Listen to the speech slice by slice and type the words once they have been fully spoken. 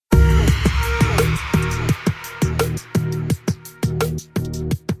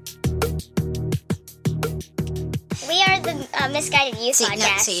the Misguided Youth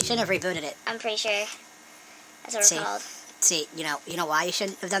podcast. See, you shouldn't have rebooted it. I'm pretty sure that's what we're called. See, you know why you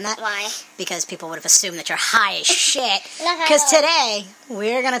shouldn't have done that? Why? Because people would have assumed that you're high as shit. No. Because today,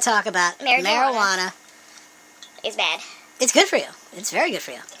 we're going to talk about marijuana. It's bad. It's good for you. It's very good for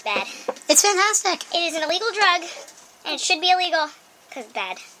you. It's bad. It's fantastic. It is an illegal drug, and it should be illegal, because it's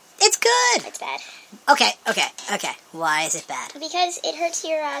bad. It's good. It's bad. Okay. Why is it bad? Because it hurts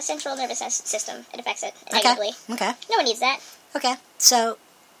your central nervous system. It affects it negatively. Okay. No one needs that. Okay. So,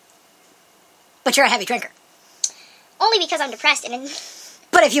 but you're a heavy drinker. Only because I'm depressed, and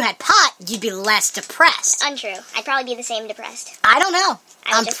But if you had pot, you'd be less depressed. Untrue. I'd probably be the same depressed. I don't know.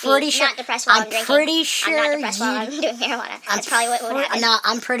 I'm pretty sure. Not depressed while I'm drinking. Pretty sure. I'm not depressed while I'm doing marijuana. That's probably what would happen. No,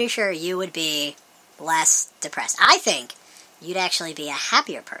 I'm pretty sure you would be less depressed. I think you'd actually be a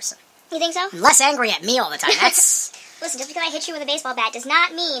happier person. You think so? Less angry at me all the time. That's. Listen, just because I hit you with a baseball bat does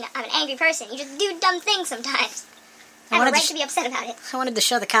not mean I'm an angry person. You just do dumb things sometimes. I have a right to be upset about it. I wanted to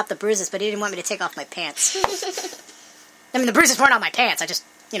show the cop the bruises, but he didn't want me to take off my pants. I mean, the bruises weren't on my pants. I just,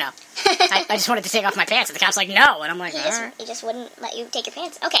 I just wanted to take off my pants, and the cop's like, no. And I'm like, he just wouldn't let you take your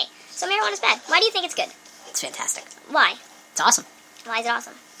pants. Okay, so marijuana's bad. Why do you think it's good? It's fantastic. Why? It's awesome. Why is it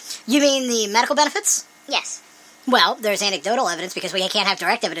awesome? You mean the medical benefits? Yes. Well, there's anecdotal evidence, because we can't have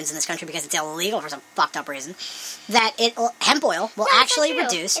direct evidence in this country because it's illegal for some fucked up reason, that hemp oil will actually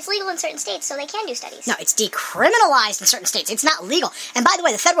reduce... It's legal in certain states, so they can do studies. No, it's decriminalized in certain states. It's not legal. And by the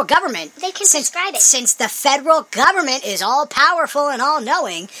way, the federal government... They can prescribe it. Since the federal government is all-powerful and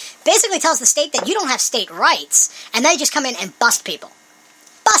all-knowing, basically tells the state that you don't have state rights, and they just come in and bust people.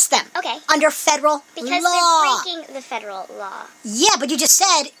 Bust them. Okay. Under federal law. Because they're breaking the federal law. Yeah, but you just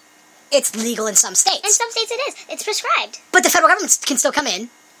said... It's legal in some states. In some states it is. It's prescribed. But the federal government can still come in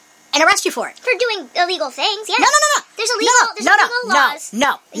and arrest you for it. For doing illegal things, yes. No. There's illegal laws.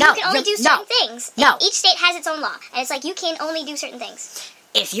 No. You can only do certain things. No. Each state has its own law. And it's like you can only do certain things.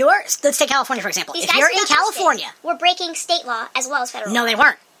 If you're... Let's take California, for example. If you're in California... We're breaking state law as well as federal law. No, they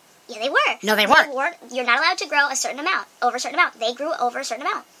weren't. Yeah, they were. No, they weren't. You're not allowed to grow a certain amount. Over a certain amount. They grew over a certain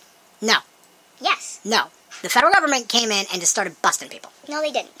amount. No. Yes. No. The federal government came in and just started busting people. No,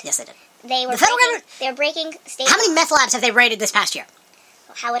 they didn't. Yes, they did. They were breaking state How many law. meth labs have they raided this past year?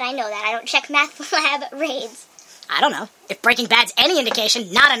 Well, how would I know that? I don't check meth lab raids. I don't know. If Breaking Bad's any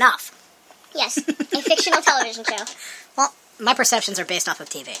indication, not enough. Yes, a fictional television show. Well, my perceptions are based off of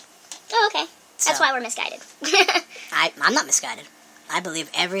TV. Oh, okay. That's why we're misguided. I'm not misguided. I believe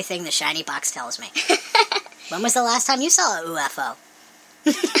everything the shiny box tells me. When was the last time you saw a UFO?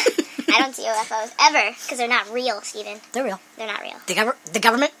 I don't see UFOs ever, because they're not real, Steven. They're real. They're not real. The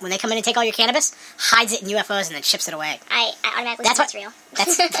government, when they come in and take all your cannabis, hides it in UFOs and then ships it away. I automatically think that's real.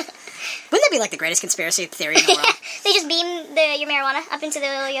 Wouldn't that be like the greatest conspiracy theory in the world? They just beam your marijuana up into the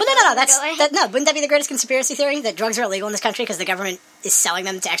UFO. Well, no. Wouldn't that be the greatest conspiracy theory? That drugs are illegal in this country because the government is selling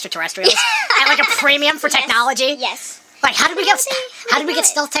them to extraterrestrials at like a premium for technology? Yes. Like, how did we get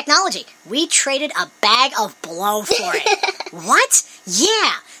stealth technology? We traded a bag of blow for it. What?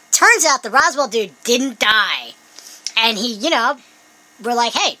 Yeah. Turns out the Roswell dude didn't die. And he, we're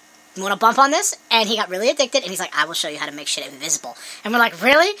like, hey, you want to bump on this? And he got really addicted, and he's like, I will show you how to make shit invisible. And we're like,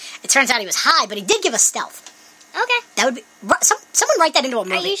 really? It turns out he was high, but he did give us stealth. Okay. That would be... Someone write that into a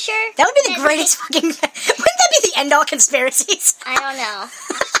movie. Are you sure? That would be the greatest fucking... Wouldn't that be the end-all conspiracies? I don't know.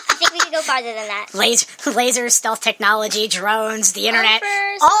 I think we could go farther than that. Lasers, stealth technology, drones, the internet,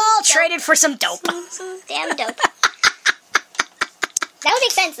 all traded for some dope. Some damn dope. That would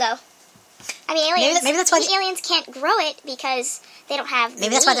make sense, though. I mean, aliens... Maybe that's why... The aliens can't grow it because they don't have Maybe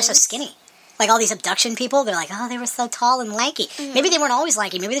that's why they're so skinny. Like all these abduction people, they're like, oh, they were so tall and lanky. Mm. Maybe they weren't always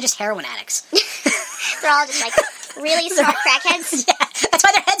lanky. Maybe they're just heroin addicts. They're all just like really smart crackheads. Yeah, that's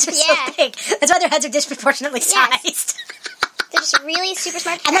why their heads are so big. That's why their heads are disproportionately sized. Yes. They're just really super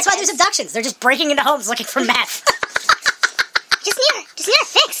smart crackheads. And that's why there's abductions. They're just breaking into homes looking for meth. Just need a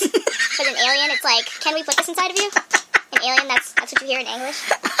fix. But an alien, it's like, can we put this inside of you? An alien, that's what you hear in English.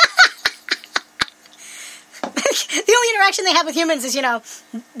 The only interaction they have with humans is,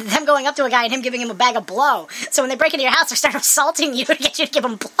 them going up to a guy and him giving him a bag of blow. So when they break into your house, they start assaulting you to get you to give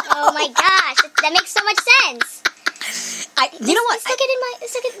them blow. Oh my gosh, that makes so much sense. You know what?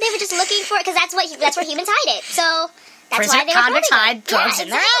 They were just looking for it, because that's where humans hide it. So that's why they were convicts hide drugs in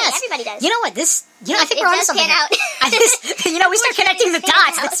their ass. Everybody does. You know what? I think we're onto something here. We start connecting the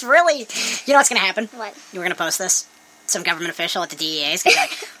dots. It's really... You know what's going to happen? What? You're going to post this. Some government official at the DEA is going to be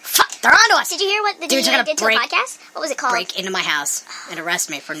like, fuck, they're onto us. Did you hear what the DEA did to the podcast? What was it called? Break into my house and arrest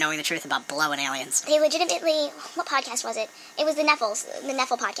me for knowing the truth about blow and aliens. They legitimately... What podcast was it? It was the Neffel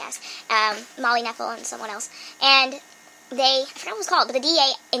podcast. Molly Neffel and someone else. And I forgot what it was called, but the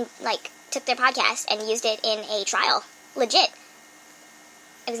DEA took their podcast and used it in a trial legit.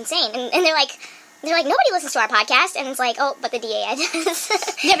 It was insane. And they're like, nobody listens to our podcast, and it's like, oh, but the DEA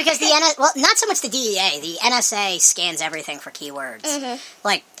does. Yeah, because not so much the DEA. The NSA scans everything for keywords. Mm-hmm.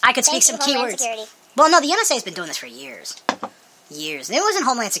 Like, I could speak some Homeland keywords. Security. Well, no, the NSA's been doing this for years. Years. And it wasn't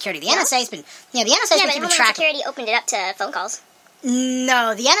Homeland Security. The NSA's been, the NSA's been keeping track. Homeland Security opened it up to phone calls.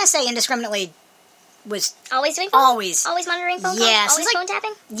 No, the NSA indiscriminately was always doing phone always monitoring phone calls. Yeah, Always phone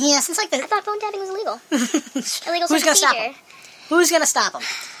tapping. Yeah, since like I thought phone tapping was illegal. Illegal Who's gonna stop procedure. them? Who's gonna stop them?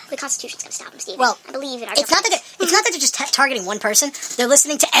 The Constitution's gonna stop them, Steven. Well, I believe in our. It's not that they're just targeting one person. They're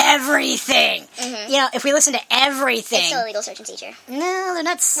listening to everything. Mm-hmm. You know, if we listen to everything, it's still illegal search and seizure. No, they're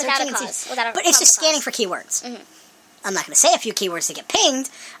not searching Without a and cause. seizure. Without a But it's just scanning cause. for keywords. Mm-hmm. I'm not going to say a few keywords to get pinged,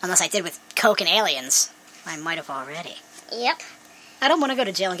 unless I did with Coke and aliens. I might have already. Yep. I don't want to go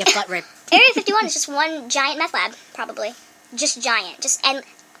to jail and get butt raped. Area 51 is just one giant meth lab, probably. Just giant. And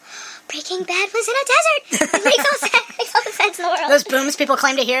Breaking Bad was in a desert. It makes all the sense in the world. Those booms people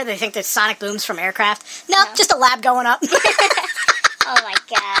claim to hear, they think they're sonic booms from aircraft. Nope, just a lab going up. Oh my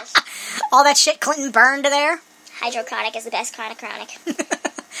gosh. All that shit Clinton burned there. Hydrochronic is the best chronic.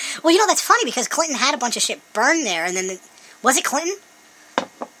 Well, you know, that's funny because Clinton had a bunch of shit burned there, and then was it Clinton?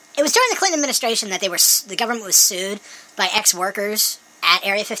 It was during the Clinton administration that the government was sued by ex-workers at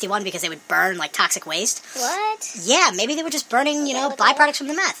Area 51 because they would burn like toxic waste. What? Yeah, maybe they were just burning, byproducts from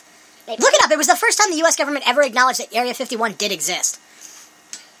the meth. Maybe. Look it up. It was the first time the U.S. government ever acknowledged that Area 51 did exist.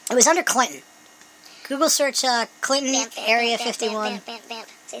 It was under Clinton. Google search Clinton Area 51. Bam.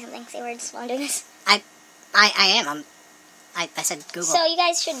 Say something. Say words while I'm doing this. I am. I said Google. So you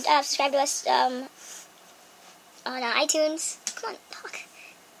guys should subscribe to us on iTunes. Come on, talk.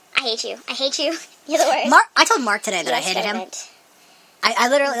 I hate you. You're the worst. I told Mark today that I hated him. I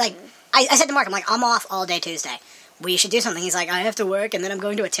literally, I said to Mark, I'm like, I'm off all day Tuesday. We should do something. He's like, I have to work, and then I'm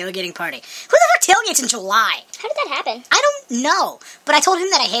going to a tailgating party. Who the fuck tailgates in July? How did that happen? I don't know. But I told him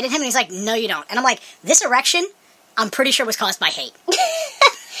that I hated him, and he's like, no, you don't. And I'm like, this erection, I'm pretty sure was caused by hate.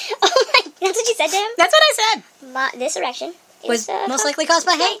 Oh my, that's what you said to him? That's what I said. This erection was most likely caused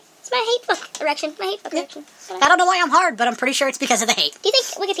by hate. It's my hateful erection. My hateful erection. I don't know why I'm hard, but I'm pretty sure it's because of the hate. Do you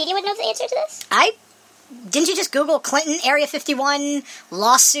think Wikipedia would know the answer to this? Didn't you just Google Clinton Area 51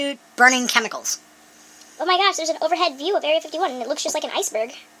 lawsuit burning chemicals? Oh my gosh, there's an overhead view of Area 51 and it looks just like an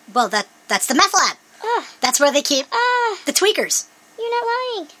iceberg. Well, that's the meth lab. That's where they keep the tweakers. You're not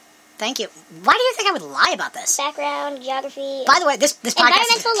lying. Thank you. Why do you think I would lie about this? Background, geography. By the way, this podcast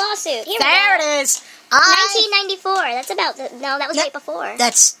environmental lawsuit. Here there we go. it is. 1994. That's about no, that was right before.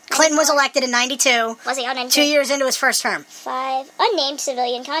 That's Clinton was elected in 92. Was he? Oh, 92. 2 years into his first term. 5 unnamed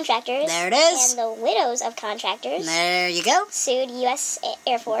civilian contractors. There it is. And the widows of contractors. There you go. Sued U.S.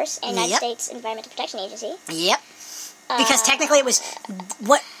 Air Force and United States Environmental Protection Agency. Yep. Because technically it was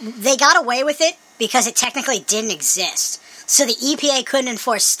what they got away with it because it technically didn't exist. So the EPA couldn't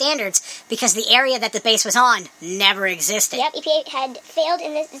enforce standards because the area that the base was on never existed. Yep, EPA had failed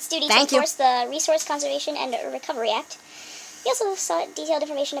in its duty to enforce the Resource Conservation and Recovery Act. We also sought detailed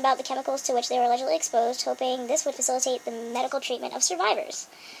information about the chemicals to which they were allegedly exposed, hoping this would facilitate the medical treatment of survivors.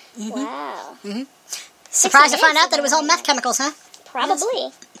 Mm-hmm. Wow. Mm-hmm. Surprised to find out that it was all meth chemicals, huh?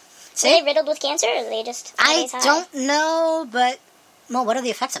 Probably. See? Were they riddled with cancer, or were they just I don't know, but... Well, what are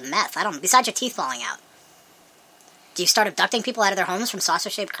the effects of meth? I don't know. Besides your teeth falling out. Do you start abducting people out of their homes from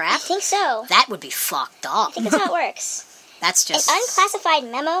saucer-shaped crap? I think so. That would be fucked up. I think that's how it works. That's just... An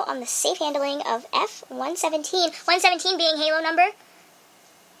unclassified memo on the safe handling of F-117. 117 being Halo number.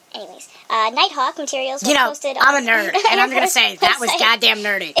 Anyways, Nighthawk materials were posted on... I'm a nerd, and I'm going to say, that was goddamn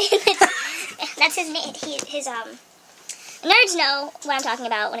nerdy. That's his name. Nerds know what I'm talking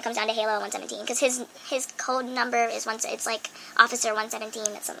about when it comes down to Halo 117, because his code number is it's like Officer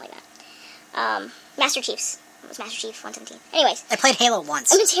 117, that's something like that. Master Chiefs. It was Master Chief 117. Anyways. I played Halo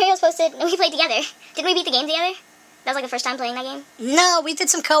once. The materials posted, and we played together. Didn't we beat the game together? That was like the first time playing that game? No, we did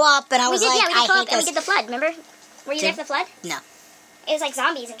some co-op, and I was like, we did I co-op, hate this. and we did the flood, remember? Were you there for the flood? No. It was like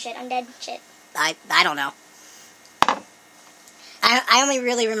zombies and shit, undead shit. I don't know. I only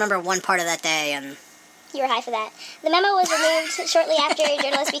really remember one part of that day, and... You were high for that. The memo was removed shortly after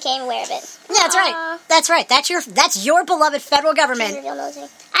journalists became aware of it. Yeah, that's right. That's right. That's your beloved federal government.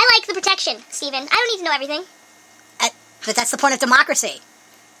 I like the protection, Stephen. I don't need to know everything. But that's the point of democracy.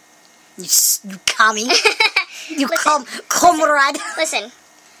 You commie. You comrade. Listen,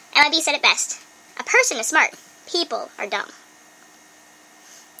 MIB said it best. A person is smart. People are dumb.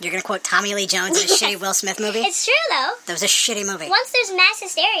 You're going to quote Tommy Lee Jones in a shitty Will Smith movie? It's true, though. That was a shitty movie. Once there's mass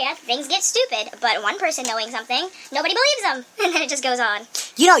hysteria, things get stupid. But one person knowing something, nobody believes them. And then it just goes on.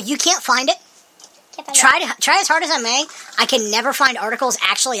 You know, you can't find it. Try as hard as I may, I can never find articles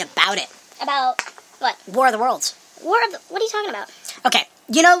actually about it. About what? War of the Worlds. What are you talking about? Okay,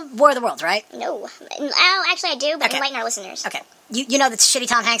 you know War of the Worlds, right? No. Oh, actually I do, but Okay. enlighten our listeners. Okay. You know the shitty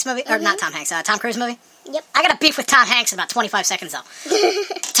Tom Hanks movie? Or not Tom Hanks, Tom Cruise movie? Yep. I got a beef with Tom Hanks in about 25 seconds, though.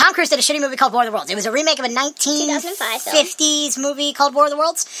 Tom Cruise did a shitty movie called War of the Worlds. It was a remake of a 2005 film. 1950s movie called War of the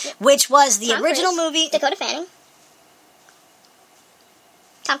Worlds, which was the Tom original Cruise, movie. Dakota Fanning.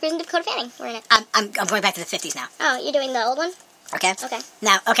 Tom Cruise and Dakota Fanning were in it. I'm going back to the 50s now. Oh, you're doing the old one? Okay? Okay.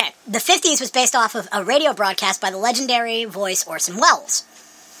 Now, okay, the 50s was based off of a radio broadcast by the legendary voice Orson Welles.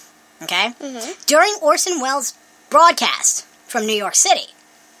 Okay? Mm-hmm. During Orson Welles' broadcast from New York City,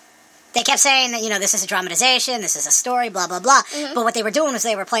 they kept saying that, this is a dramatization, this is a story, blah, blah, blah. Mm-hmm. But what they were doing was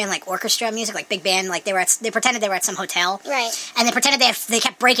they were playing, like, orchestra music, like big band, like they pretended they were at some hotel. Right. And they pretended they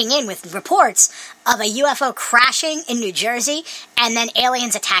kept breaking in with reports of a UFO crashing in New Jersey and then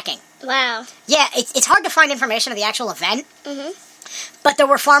aliens attacking. Wow. Yeah, it's hard to find information of the actual event. Mm-hmm. But there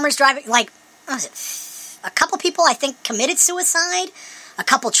were farmers driving, like, what was it? A couple people, I think, committed suicide. A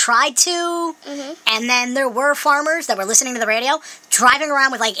couple tried to. Mm-hmm. And then there were farmers that were listening to the radio, driving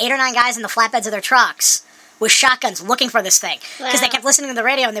around with like 8 or 9 guys in the flatbeds of their trucks with shotguns looking for this thing. Because they kept listening to the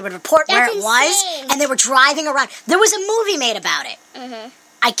radio and they would report where it was. And they were driving around. There was a movie made about it. Mm-hmm.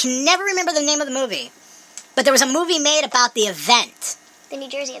 I can never remember the name of the movie. But there was a movie made about the event. The New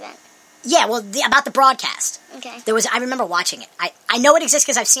Jersey event. Yeah, well, about the broadcast. Okay. I remember watching it. I know it exists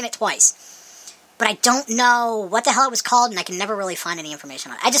because I've seen it twice. But I don't know what the hell it was called, and I can never really find any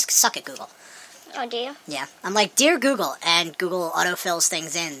information on it. I just suck at Google. Oh, do you? Yeah. I'm like, dear Google, and Google autofills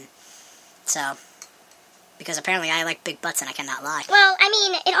things in. So, because apparently I like big butts and I cannot lie. Well, I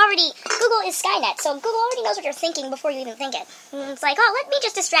mean, Google is Skynet, so Google already knows what you're thinking before you even think it. And it's like, oh, let me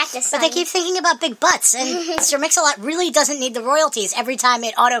just distract this But they keep thinking about big butts, and Sir Mix-a-Lot really doesn't need the royalties every time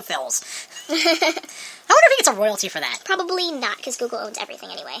it autofills. I wonder if he gets a royalty for that. Probably not, because Google owns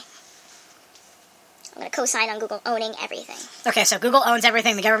everything anyway. I'm going to co-sign on Google owning everything. Okay, so Google owns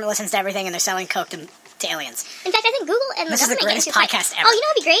everything, the government listens to everything, and they're selling coke to aliens. In fact, I think Google and This the is the government greatest podcast ever. Oh, you know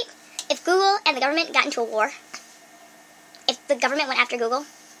what would be great? If Google and the government got into a war. If the government went after Google.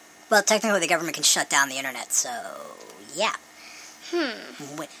 Well, technically the government can shut down the internet, so yeah.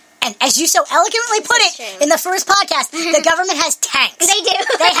 And as you so elegantly put it in the first podcast, the government has tanks. They do.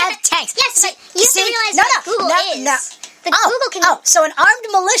 They have tanks. Yes, but you have to realize what Google is. Google can... so an armed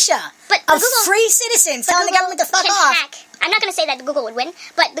militia of Google, free citizens telling the government to fuck off. Hack. I'm not going to say that Google would win,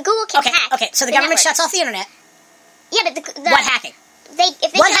 but the Google can hack. Okay, so the government shuts off the internet. Yeah, but what hacking?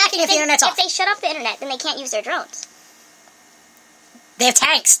 If the internet's off? If they shut off the internet, then they can't use their drones. They have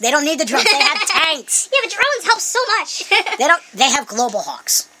tanks. They don't need the drones. They have tanks. Yeah, but drones help so much. They have Global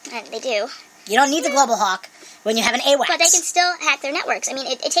Hawks. They do. You don't need the Global Hawk when you have an AWACS. But they can still hack their networks. I mean,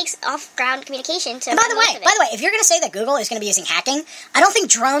 it takes off-ground communication to... And by the way, if you're going to say that Google is going to be using hacking, I don't think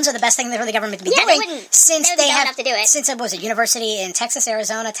drones are the best thing for the government to be doing. They wouldn't. Since they have enough to do it. Since it was a university in Texas,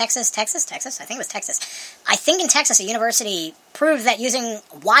 Arizona, Texas. I think it was Texas. I think in Texas, a university proved that using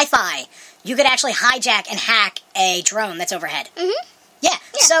Wi-Fi, you could actually hijack and hack a drone that's overhead. Mm-hmm. Yeah.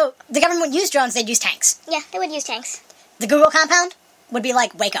 So the government wouldn't use drones; they'd use tanks. Yeah, they would use tanks. The Google compound would be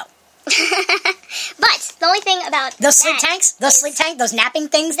like Waco. But the only thing about those sleep tanks, those napping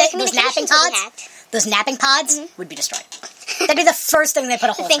things, those napping pods would be destroyed. That'd be the first thing they put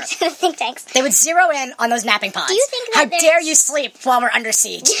a hole through. Think tanks. They would zero in on those napping pods. Do you think How dare you sleep while we're under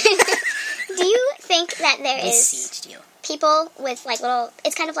siege? Do you think that there is besieged you. People with like little?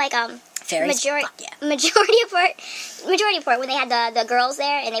 It's kind of like Fairies? Majority Report when they had the girls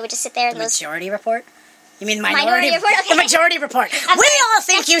there and they would just sit there and Majority Report? You mean Minority Report? Okay. The Majority Report. We all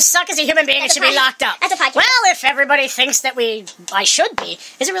think you suck as a human being and should be locked up. That's a podcast. Well, if everybody thinks that I should be.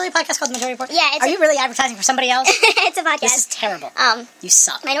 Is it really a podcast called The Majority Report? Yeah. Are you really advertising for somebody else? It's a podcast. This is terrible. You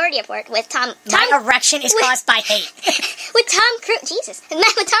suck. Minority Report with Tom. My erection is caused by hate. With Tom Cruise. Jesus.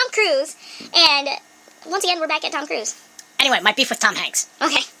 With Tom Cruise. And once again, we're back at Tom Cruise. Anyway, my beef with Tom Hanks.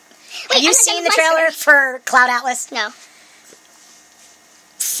 Okay. Wait, have you seen the trailer for Cloud Atlas? No.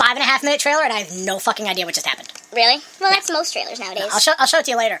 5.5-minute trailer, and I have no fucking idea what just happened. Really? Well, that's most trailers nowadays. I'll show it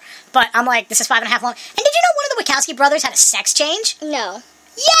to you later. But I'm like, this is 5.5 long. And did you know one of the Wachowski brothers had a sex change? No.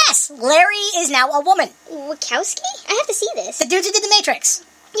 Yes! Larry is now a woman. Wachowski? I have to see this. The dudes who did The Matrix.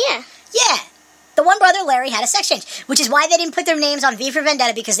 Yeah. Yeah. The one brother, Larry, had a sex change, which is why they didn't put their names on V for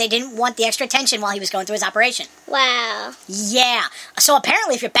Vendetta, because they didn't want the extra attention while he was going through his operation. Wow. Yeah. So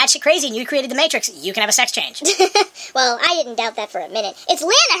apparently, if you're batshit crazy and you created The Matrix, you can have a sex change. Well, I didn't doubt that for a minute. It's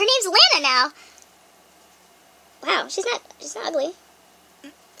Lana. Her name's Lana now. Wow, she's not ugly.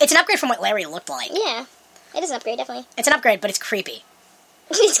 It's an upgrade from what Larry looked like. Yeah. It is an upgrade, definitely. It's an upgrade, but it's creepy.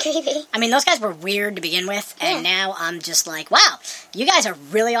 It's creepy. I mean, those guys were weird to begin with, and now I'm just like, wow, you guys are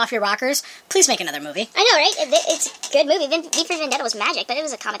really off your rockers. Please make another movie. I know, right? It's a good movie. V for Vendetta was magic, but it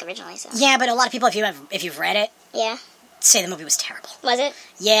was a comic originally, so. Yeah, but a lot of people, if you've read it, Yeah. say the movie was terrible. Was it?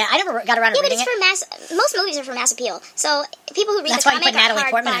 Yeah, I never got around to reading it. Yeah, but it's for most movies are for mass appeal. So people who read That's the why you comic put Natalie are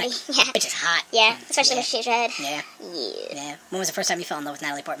Portman hard in body. it. Yeah. Which is hot. Yeah, especially when she shaves her head. Yeah. Yeah. When was the first time you fell in love with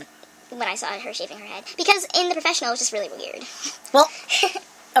Natalie Portman? When I saw her shaving her head. Because in The Professional, it was just really weird. Well,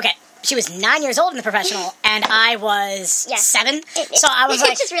 okay. She was 9 years old in The Professional, and I was 7. So I was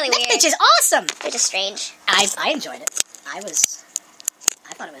like, it's just really that weird. bitch is awesome. Which is strange. I enjoyed it. I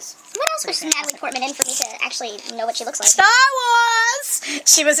thought it was... What else was Natalie Portman in for me to actually know what she looks like? Star Wars!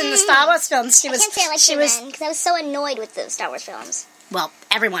 She was in the Star Wars films. I can't say I liked her then, because I was so annoyed with the Star Wars films. Well,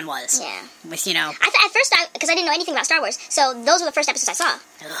 everyone was. Yeah. With, you know... At first, because I didn't know anything about Star Wars, so those were the first episodes I saw.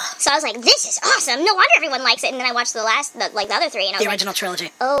 Ugh. So I was like, this is awesome. No wonder everyone likes it. And then I watched the other 3, and I was The original trilogy.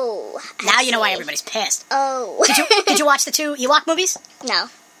 like, oh. Now you know why everybody's pissed. Oh. Did you watch the 2 Ewok movies? No.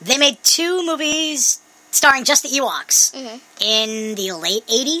 They made 2 movies starring just the Ewoks Mm-hmm. in the late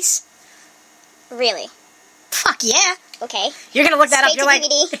 80s. Really? Fuck yeah. Okay. You're going to look that up. Straight You're to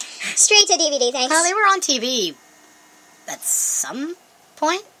like... DVD. Straight to DVD, thanks. Well, they were on TV at some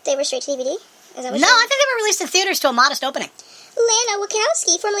point. They were straight to DVD? Is that what No, I think they were released in theaters to a modest opening. Lana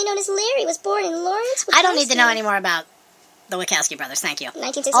Wachowski, formerly known as Larry, was born in Lawrence, Wisconsin. I don't need to know any more about the Wachowski brothers, thank you.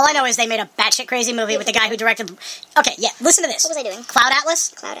 1965. All I know is they made a batshit crazy movie with the guy who directed... Okay, yeah, listen to this. What was I doing? Cloud Atlas.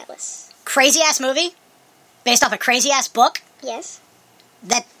 Cloud Atlas. Crazy-ass movie, based off a crazy-ass book Yes.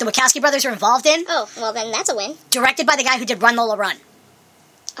 that the Wachowski brothers are involved in, Oh, well then that's a win. directed by the guy who did Run, Lola, Run.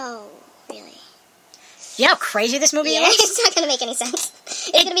 Oh, really? You know how crazy this movie Yeah, is? it's not going to make any sense.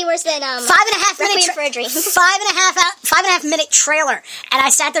 It's going to be worse than 5.5 minute Requiem for a Dream. 5.5 minute trailer, and I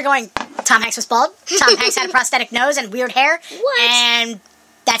sat there going, Tom Hanks was bald, Tom Hanks had a prosthetic nose and weird hair, What? and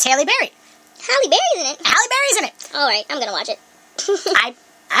that's Halle Berry. Halle Berry's in it. Halle Berry's in it. All right, I'm going to watch it. I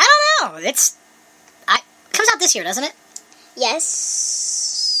don't know. Comes out this year, doesn't it?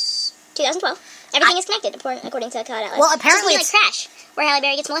 Yes. 2012. Everything is connected, according to Cloud Atlas. Well, apparently it's like Crash, where Halle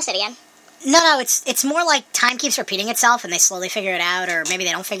Berry gets molested again. No, it's more like time keeps repeating itself, and they slowly figure it out, or maybe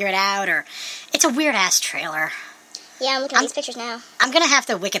they don't figure it out, or it's a weird ass trailer. Yeah, I'm looking at these pictures now. I'm gonna have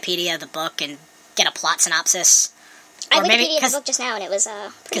to Wikipedia the book and get a plot synopsis. I Or maybe Wikipedia'd the book just now, and it was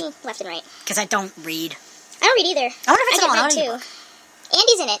pretty left and right. because I don't read. I don't read either. I wonder if it's I on get audio. read too.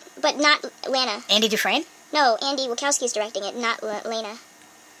 Andy's in it, but not Lana. Andy Dufresne? No, Andy Wachowski's directing it, not Lana.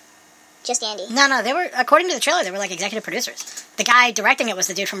 Just Andy. No, they were, according to the trailer, they were like executive producers. The guy directing it was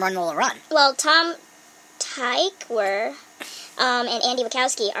the dude from Run, Lola, Run. Well, Tom Tykwer and Andy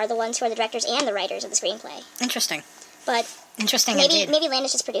Wachowski are the ones who are the directors and the writers of the screenplay. Interesting. But Interesting indeed. maybe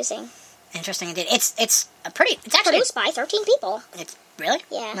Lana's just producing. Interesting indeed. It's actually Produced by 13 people. It's really?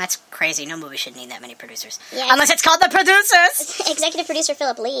 Yeah. That's crazy. No movie should need that many producers. Yeah. Unless it's called The Producers. Executive producer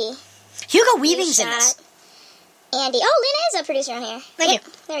Philip Lee. Hugo Weaving's in Shot this. Andy. Oh, Lana is a producer on here. Thank Yep,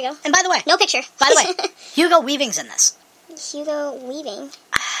 you. There we go. And by the way, No picture. by the way, Hugo Weaving's in this. Hugo Weaving.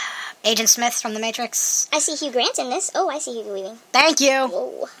 Agent Smith from The Matrix. I see Hugh Grant in this. Oh, I see Hugo Weaving. Thank you.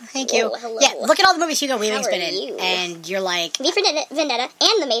 Whoa. Thank you. Whoa, hello. Yeah, look at all the movies Hugo Weaving's How been are in. you? And you're like, V for Vendetta,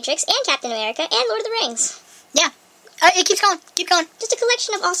 and The Matrix, and Captain America, and Lord of the Rings. yeah. It keeps going. Keep going. Just a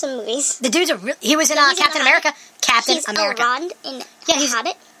collection of awesome movies. The dude's he was in He's in Captain The America. Captain He's America. Elrond in Yeah, The he's-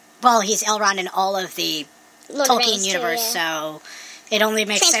 Hobbit. Well, he's Elrond in all of the Lord of the Tolkien Rings, universe, too, yeah. so it only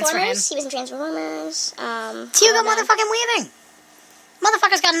makes sense for him. Transformers. He was in Transformers. It's Hugo all that. motherfucking Weaving.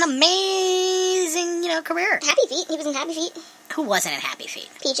 Motherfucker's got an amazing, career. Happy Feet. He was in Happy Feet. Who wasn't in Happy Feet?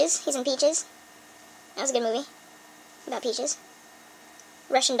 Peaches. He's in Peaches. That was a good movie. About Peaches.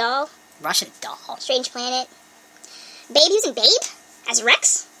 Russian Doll. Russian Doll. Strange Planet. Babe. He was in Babe as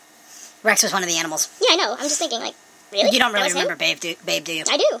Rex. Rex was one of the animals. Yeah, I know. I'm just thinking, like, really? You don't That really was him? remember Babe, do you?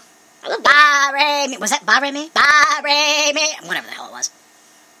 I do. I love Babe. Ba-re-mi. Was that Ba-re-mi? Ba-re-mi. Whatever the hell it was.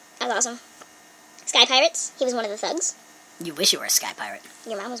 That was awesome. Sky Pirates. He was one of the thugs. You wish you were a sky pirate.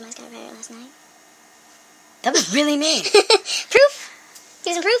 Your mom was my Sky Pirate last night. That was really mean. Proof. He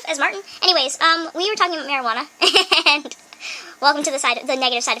was in Proof as Martin. Anyways, we were talking about marijuana, and welcome to the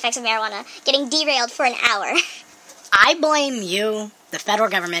negative side effects of marijuana. Getting derailed for an hour. I blame you, the federal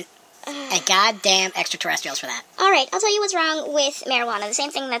government, and goddamn extraterrestrials for that. All right, I'll tell you what's wrong with marijuana. The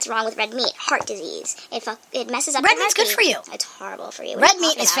same thing that's wrong with red meat: heart disease. It messes up. Red your meat's good heartbeat. for you. It's horrible for you. What Red are you meat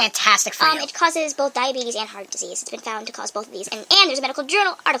talking is about? fantastic for you. It causes both diabetes and heart disease. It's been found to cause both of these, and there's a medical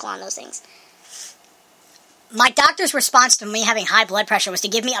journal article on those things. My doctor's response to me having high blood pressure was to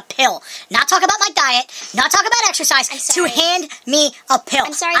give me a pill. Not talk about my diet, not talk about exercise, to hand me a pill.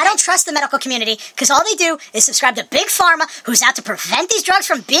 I'm sorry. I don't trust the medical community because all they do is subscribe to Big Pharma, who's out to prevent these drugs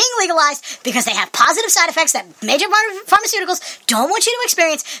from being legalized because they have positive side effects that major pharmaceuticals don't want you to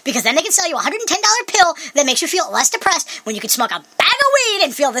experience, because then they can sell you a $110 pill that makes you feel less depressed when you can smoke a bag of weed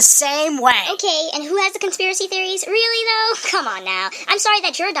and feel the same way. Okay, and who has the conspiracy theories? Really, though? Come on now. I'm sorry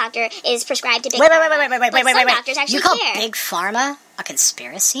that your doctor is prescribed to Big Pharma. Wait. Doctors actually you call care. Big Pharma a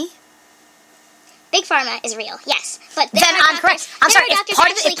conspiracy? Big Pharma is real, yes. But then I'm correct. I'm sorry, if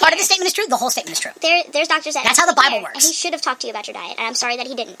part of the statement is true, the whole statement is true. There's doctors that That's how the Bible care, works. And he should have talked to you about your diet, and I'm sorry that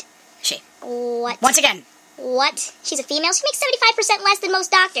he didn't. What? Once again. What? She's a female? She makes 75% less than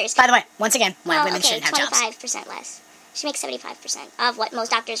most doctors. By the way, once again, why women shouldn't have jobs. 25% less. She makes 75% of what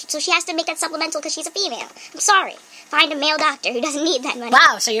most doctors... So she has to make that supplemental because she's a female. I'm sorry. Find a male doctor who doesn't need that money.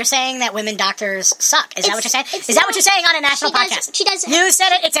 Wow, so you're saying that women doctors suck. Is that what you're saying? Is that what you're saying on a national podcast? She does. You said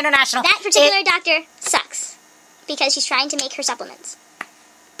it. It's international. That particular doctor sucks because she's trying to make her supplements.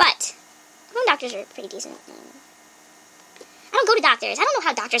 But women doctors are pretty decent. I don't go to doctors. I don't know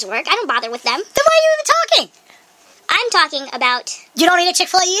how doctors work. I don't bother with them. Then why are you even talking? I'm talking about... You don't eat at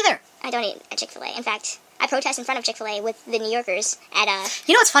Chick-fil-A either. I don't eat at Chick-fil-A. In fact... I protest in front of Chick-fil-A with the New Yorkers at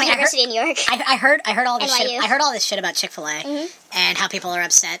you know what's funny? University of New York. I heard all this NYU. shit. I heard all this shit about Chick-fil-A and how people are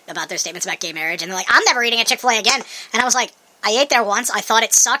upset about their statements about gay marriage, and they're like, "I'm never eating at Chick-fil-A again." And I was like, "I ate there once. I thought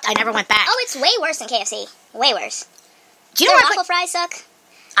it sucked. I never went back." Oh, it's way worse than KFC. Way worse. Do you know Their what? waffle fries suck.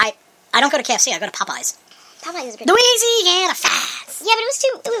 I don't go to KFC. I go to Popeyes. Popeyes is pretty. Louisiana Fats. Yeah, but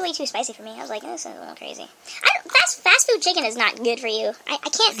it was way too spicy for me. I was like, this is a little crazy. Fast food chicken is not good for you. I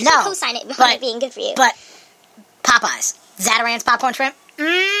can't co-sign it about it being good for you. But Popeyes. Zatarain's popcorn shrimp.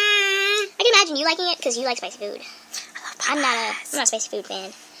 I can imagine you liking it because you like spicy food. I love Popeyes. I'm not a spicy food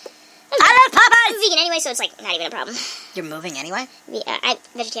fan. I love Popeyes! I'm vegan anyway, so it's like not even a problem. You're moving anyway? I'm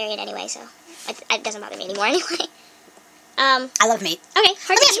vegetarian anyway, so it doesn't bother me anymore anyway. I love meat. Okay,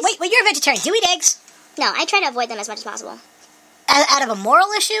 wait, you're a vegetarian. Do you eat eggs? No, I try to avoid them as much as possible. Out of a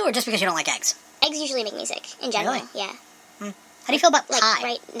moral issue, or just because you don't like eggs? Eggs usually make me sick, in general. Really? Yeah. How do you feel about pie? Like,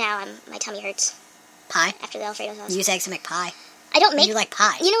 right now, my tummy hurts. Pie? After the Alfredo sauce. You use eggs to make pie. I don't make... You like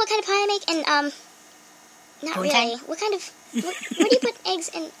pie. You know what kind of pie I make? And, not really. What kind of... Where do you put eggs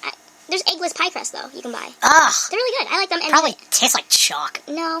in... There's eggless pie crust, though, you can buy. Ugh. They're really good. I like them. And probably tastes like chalk.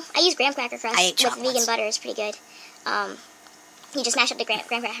 No, I use graham cracker crust. I ate chalk with vegan butter. It's pretty good. You just mash up the graham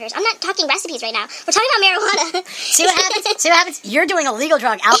crackers. I'm not talking recipes right now. We're talking about marijuana. See what happens? You're doing a legal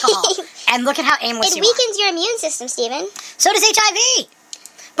drug, alcohol. And look at how aimless you are. It weakens your immune system, Steven. So does HIV.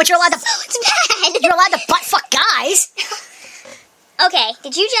 But you're allowed to... Oh, it's bad. You're allowed to butt-fuck guys. Okay,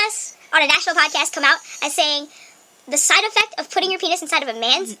 did you just, on a national podcast, come out as saying the side effect of putting your penis inside of a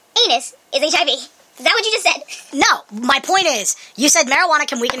man's anus is HIV? Is that what you just said? No, my point is, you said marijuana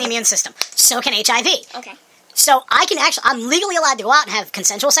can weaken the immune system. So can HIV. Okay. So I'm legally allowed to go out and have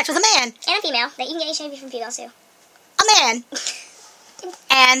consensual sex with a man. And a female. That you can get HIV from females, too. A man.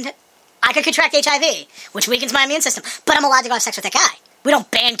 And I could contract HIV, which weakens my immune system. But I'm allowed to go have sex with that guy. We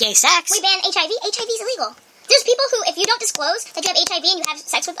don't ban gay sex. We ban HIV. HIV is illegal. There's people who, if you don't disclose that you have HIV and you have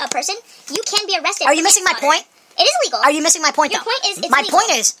sex with a person, you can be arrested. Are you missing my point? It is illegal. Are you missing my point, though? Your point is it's my legal.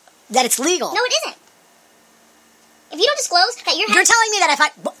 point is that it's legal. No, it isn't. If you don't disclose that you're telling me that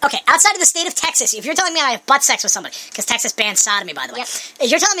outside of the state of Texas, if you're telling me I have butt sex with somebody, because Texas bans sodomy, by the way. Yep.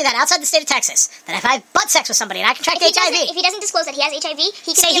 If you're telling me that outside the state of Texas, that if I have butt sex with somebody and I contract HIV. If he doesn't disclose that he has HIV, he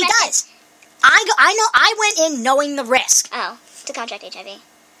can say be he arrested. does. I went in knowing the risk. Oh, to contract HIV.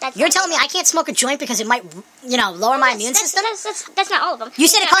 You're telling me I can't smoke a joint because it might, lower my immune system? That's not all of them. You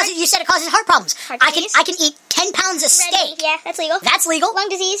said it causes heart problems. Heart I disease? can eat 10 pounds of Red meat, steak. yeah, that's legal. That's legal. Lung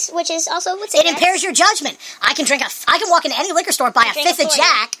disease, which is also what's it impairs your judgment. I can walk into any liquor store, buy a fifth of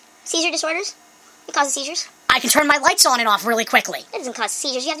Jack. Seizure disorders? It causes seizures? I can turn my lights on and off really quickly. It doesn't cause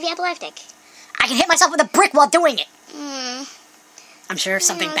seizures. You have to be epileptic. I can hit myself with a brick while doing it. Mm. I'm sure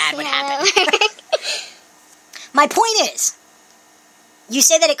something bad would happen. My point is, you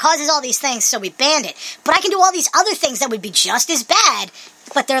say that it causes all these things, so we banned it. But I can do all these other things that would be just as bad,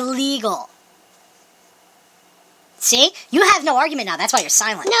 but they're legal. See? You have no argument now. That's why you're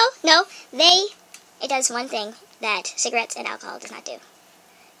silent. No. It does one thing that cigarettes and alcohol does not do.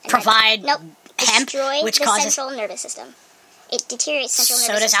 Provide hemp, destroy which the causes... central nervous system. It deteriorates central nervous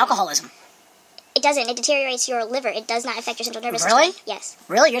system. So does alcoholism. It doesn't. It deteriorates your liver. It does not affect your central nervous system. Really? Yes.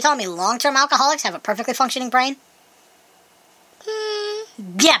 Really? You're telling me long-term alcoholics have a perfectly functioning brain?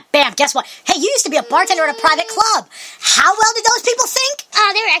 Yeah, bam, guess what? Hey, you used to be a bartender at a private club. How well did those people think?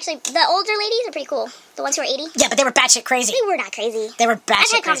 They were actually, the older ladies are pretty cool. The ones who are 80. Yeah, but they were batshit crazy. They were not crazy. They were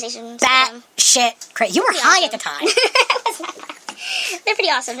batshit I've had crazy. conversations with them. Batshit crazy. You were Pretty high awesome. at the time. I was not. They're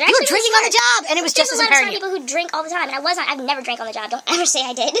pretty awesome. They're You were actually drinking really on the job, and it was There's just as a lot of imperative. smart people who drink all the time, and I've never drank on the job. Don't ever say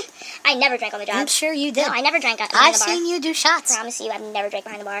I did. I never drank on the job. I'm sure you did. No, I never drank on I've the bar. seen you do I shots. promise you, I've never drank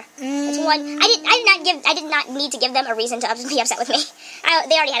behind the bar. It's one. I did not need to give them a reason to be upset with me.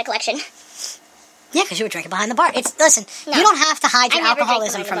 They already had a collection. Yeah, because you were drinking behind the bar. Listen, No. you don't have to hide I your never drank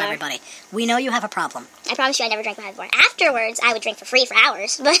alcoholism behind the from bar. everybody. We know you have a problem. I promise you, I never drank behind the bar. Afterwards, I would drink for free for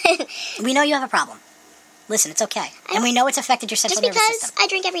hours, but We know you have a problem. Listen, it's okay. And we know it's affected your central just nervous because system. I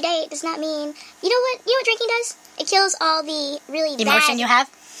drink every day does not mean. You know what drinking does? It kills all the really Emotion bad. you have?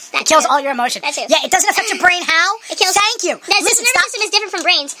 That It kills too. all your emotion. That too. Yeah, it doesn't affect your brain how? It kills. Thank you. The Listen, nervous stop. system is different from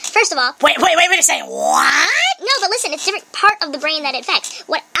brains. First of all, Wait a second. What? no, but listen, it's a different part of the brain that it affects.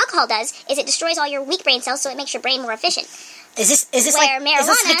 What alcohol does is it destroys all your weak brain cells, so it makes your brain more efficient. Is this Where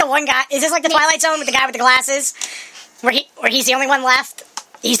like the one guy? Is this like the Twilight Zone with the guy with the glasses, where he's the only one left?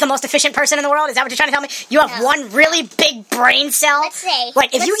 He's the most efficient person in the world. Is that what you're trying to tell me? You have No. one really big brain cell. Let's say.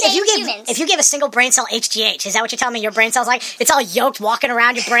 Like let's say if you give a single brain cell HGH, is that what you're telling me? Your brain cell's like it's all yoked, walking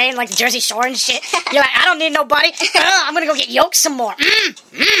around your brain like the Jersey Shore and shit. You're like, I don't need nobody. I'm gonna go get yoked some more.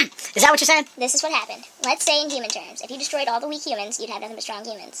 Is that what you're saying? This is what happened. Let's say in human terms, if you destroyed all the weak humans, you'd have nothing but strong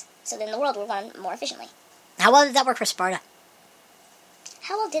humans. So then the world would run more efficiently. How well did that work for Sparta?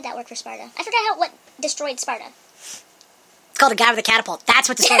 How well did that work for Sparta? I forgot what destroyed Sparta. It's called a guy with a catapult. That's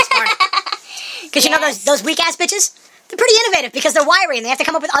what destroyed Sparta. Because you know those weak ass bitches? They're pretty innovative because they're wiry and they have to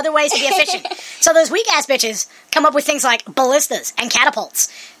come up with other ways to be efficient. So those weak ass bitches come up with things like ballistas and catapults.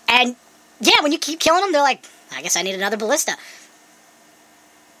 And yeah, when you keep killing them, they're like, I guess I need another ballista.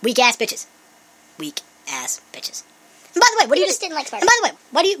 Weak ass bitches. Weak ass bitches. And by the way, what do You you just didn't like Sparta. And by the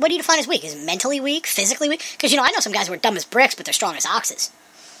way, what do you define as weak? Is it mentally weak, physically weak? Because I know some guys who are dumb as bricks, but they're strong as oxes.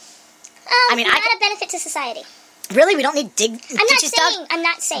 I mean, not a benefit to society. Really, we don't need I'm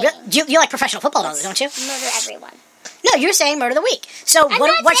not saying. You like professional football, don't you? Murder everyone. No, you're saying murder the weak. So not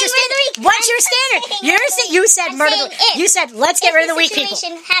what's your saying standard? murder the weak. What's I'm your not standard? saying murder the weak. You said I'm murder the saying weak. if- You said let's get rid of the weak people. If this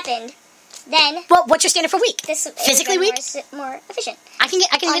situation happened, then Well, what's your standard for weak? this it Physically would weak? be more efficient. I can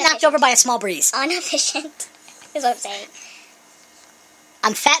get knocked over by a small breeze. Inefficient is what I'm saying.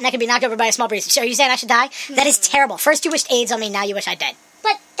 I'm fat and I can be knocked over by a small breeze. So are you saying I should die? That is terrible. First you wished AIDS on me, now you wish I dead.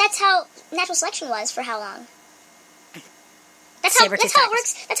 But that's how natural selection was for how long? That's how Saber-tooth it tigers.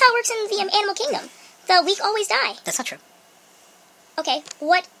 works. That's how it works in the animal kingdom. The weak always die. That's not true. Okay,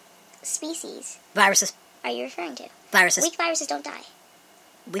 what species Viruses. are you referring to? Viruses. Weak viruses don't die.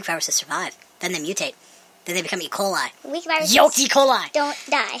 Weak viruses survive. Then they mutate. Then they become E. coli. Weak viruses Yoked E. coli. don't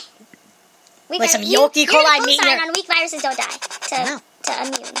die. Weak Like some virus- yoked E. you're coli gonna meat in co-sign your- on weak viruses don't die. No. To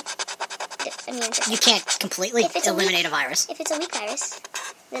immune system. You can't completely If it's a eliminate a virus. If it's a weak virus,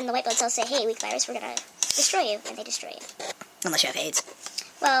 then the white blood cells say, "Hey, weak virus, we're gonna destroy you," and they destroy you. Unless you have AIDS.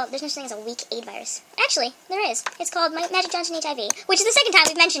 Well, there's no such thing as a weak AIDS virus. Actually, there is. It's called Magic Johnson HIV, which is the second time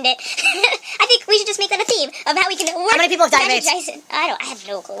we've mentioned it. I think we should just make that a theme of how we can work. How many people have died of Magic AIDS? Johnson. I have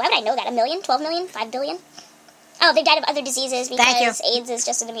no clue. Why would I know that? 1 million? 12 million? 5 billion? Oh, they died of other diseases because Thank you. AIDS is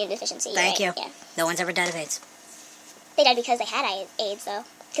just an immune deficiency. Thank right? you. Yeah. No one's ever died of AIDS. They died because they had AIDS, though.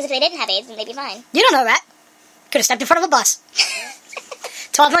 Because if they didn't have AIDS, then they'd be fine. You don't know that. Could have stepped in front of a bus.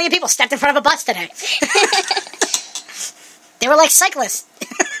 12 million people stepped in front of a bus today. They were like cyclists.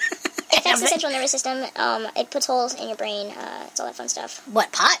 It affects the central nervous system. It puts holes in your brain. It's all that fun stuff.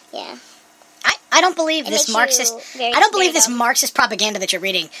 What, pot? Yeah. I don't believe It this makes Marxist. you very- I don't believe very this dumb. Marxist propaganda that you're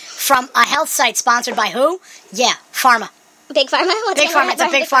reading from a health site sponsored by who? Yeah, Pharma. Big Pharma? What's Big going on Pharma. It's a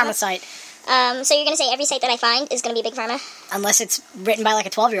at big pharma site. So you're going to say every site that I find is going to be Big Pharma? Unless it's written by like a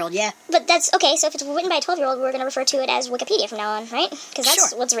 12-year-old, yeah. But that's okay. So if it's written by a 12-year-old, we're going to refer to it as Wikipedia from now on, right? Because that's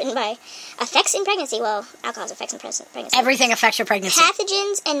Sure. what's written by. Effects in pregnancy. Well, alcohol has effects in pregnancy. Everything affects your pregnancy.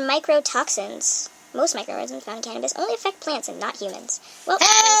 Pathogens and microtoxins. Most microorganisms found in cannabis only affect plants and not humans. Well,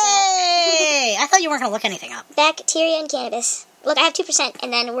 Hey! I thought you weren't going to look anything up. bacteria in cannabis. Look, I have 2%,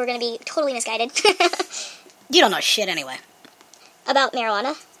 and then we're going to be totally misguided You don't know shit anyway about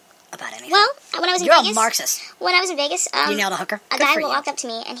marijuana. about anything. Well, when I was in You're Vegas, a Marxist. when I was in Vegas, You nailed a hooker. a Good guy for you. walked up to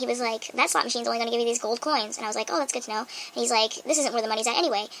me and he was like, "That slot machine's only going to give you these gold coins." And I was like, "Oh, that's good to know." And he's like, "This isn't where the money's at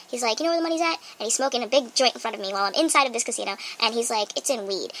anyway." He's like, "You know where the money's at?" And he's smoking a big joint in front of me while I'm inside of this casino. And he's like, "It's in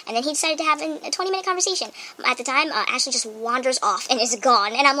weed." And then he decided to have a 20-minute conversation. At the time, Ashley just wanders off and is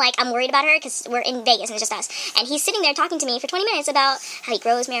gone. And I'm like, I'm worried about her because we're in Vegas and it's just us. And he's sitting there talking to me for 20 minutes about how he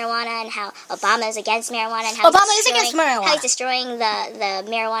grows marijuana and how Obama is against marijuana and how Obama is against marijuana. How he's destroying the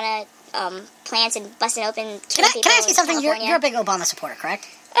marijuana plants and busting open. Can I ask you something? You're a big Obama supporter, correct?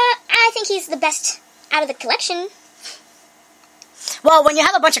 I think he's the best out of the collection. Well, when you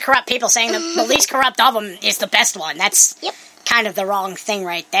have a bunch of corrupt people saying the least corrupt of them is the best one, that's kind of the wrong thing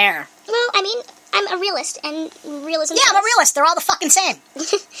right there. Well, I mean, I'm a realist, and realism... Yeah, I'm a realist. They're all the fucking same.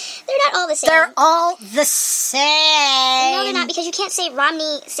 They're not all the same. They're all the same. No, they're not, because you can't say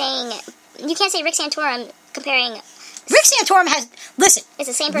Romney saying... You can't say Rick Santorum comparing... Rick Santorum has... Listen. It's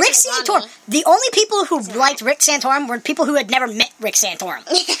the same person Rick as Santorum... Romney. The only people who liked Rick Santorum were people who had never met Rick Santorum.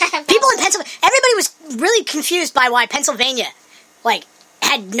 People in Pennsylvania... Everybody was really confused by why Pennsylvania, like,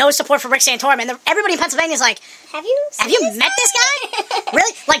 had no support for Rick Santorum, and everybody in Pennsylvania is like... Have you met this guy?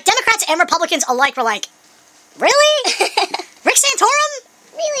 Really? Like, Democrats and Republicans alike were like, really? Rick Santorum?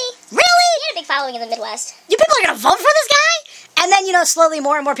 Really? Really? He had a big following in the Midwest. You people are going to vote for this guy? And then, slowly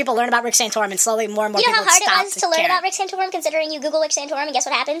more and more people learn about Rick Santorum, and slowly more and more people stop. You know how hard it was to learn about Rick Santorum, considering you Google Rick Santorum, and guess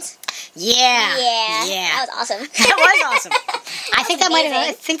what happens? Yeah. That was awesome. That was awesome. I think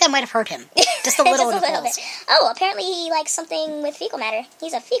that might have hurt him. Just a little in the polls. Oh, apparently he likes something with fecal matter.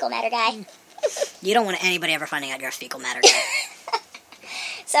 He's a fecal matter guy. You don't want anybody ever finding out you're a fecal matter guy.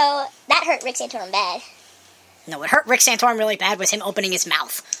 So, that hurt Rick Santorum bad. No, what hurt Rick Santorum really bad was him opening his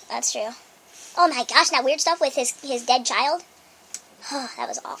mouth. That's true. Oh my gosh, that weird stuff with his dead child? That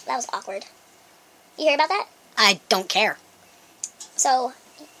was awful. That was awkward. You hear about that? I don't care. So,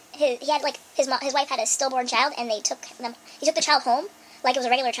 he had his wife had a stillborn child, and he took the child home like it was a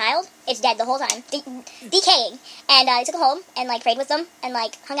regular child. It's dead the whole time, decaying. And he took him home and prayed with them and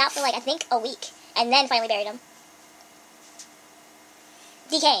hung out for I think a week, and then finally buried him.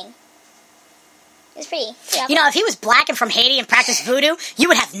 Decaying. It was pretty awful. If he was black and from Haiti and practiced voodoo, you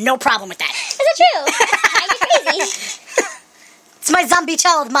would have no problem with that. Is that true? Are you crazy? It's my zombie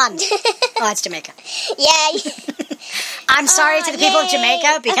child, man. Oh, it's Jamaica. Yeah. I'm sorry to the people of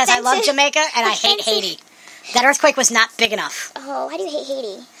Jamaica, because I love Jamaica and I hate Haiti. That earthquake was not big enough. Oh, why do you hate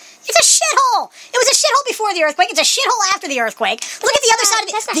Haiti? It's a shithole. It was a shithole before the earthquake. It's a shithole after the earthquake. Look at the other side of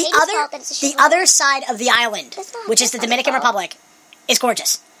the other side of the island, which is the Dominican Republic, is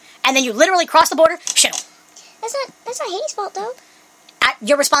gorgeous. And then you literally cross the border, shithole. That's not Haiti's fault, though.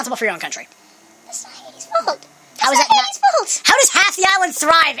 You're responsible for your own country. That's not Haiti's fault. How is that Haiti's fault? How does half the island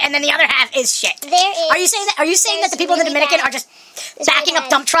thrive and then the other half is shit? Are you saying that the people in the Dominican are just backing up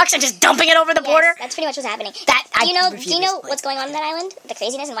dump trucks and just dumping it over the border? That's pretty much what's happening. Do you know what's going on that island? The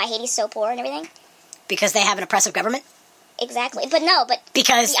craziness and why Haiti's so poor and everything? Because they have an oppressive government? Exactly.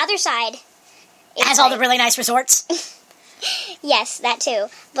 Because the other side has all the really nice resorts? Yes, that too.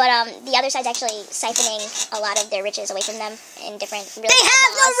 But the other side's actually siphoning a lot of their riches away from them in different. Really they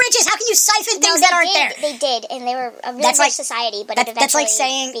have no riches. How can you siphon things that aren't there? They did, and they were a really rich society. But that's like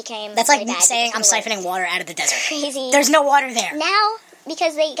saying I'm siphoning water out of the desert. Crazy. There's no water there now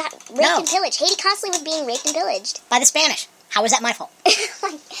because they got raped and pillaged. Haiti constantly was being raped and pillaged by the Spanish. How was that my fault?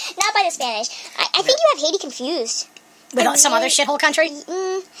 Not by the Spanish. I think you have Haiti confused with some other shithole country.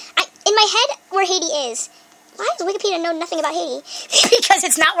 In my head, where Haiti is. Why does Wikipedia know nothing about Haiti? Because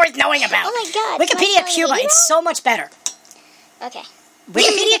it's not worth knowing about. Oh my god. Wikipedia Cuba, it's so much better. Okay.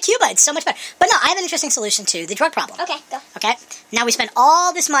 Wikipedia Cuba, it's so much better. But no, I have an interesting solution to the drug problem. Okay, go. Okay? Now we spend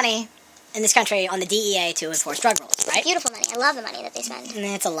all this money in this country on the DEA to enforce drug rules, right? It's beautiful money. I love the money that they spend.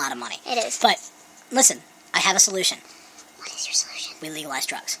 It's a lot of money. It is. But, listen, I have a solution. What is your solution? We legalize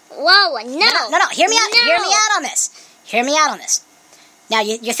drugs. Whoa, no. No, hear me out. No. Hear me out on this. Hear me out on this. Now,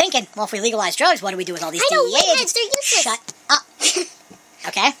 you're thinking, well, if we legalize drugs, what do we do with all these DEA agents? They're useless. Shut up.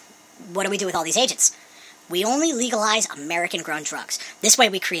 Okay? What do we do with all these agents? We only legalize American-grown drugs. This way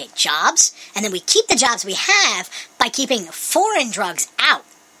we create jobs, and then we keep the jobs we have by keeping foreign drugs out.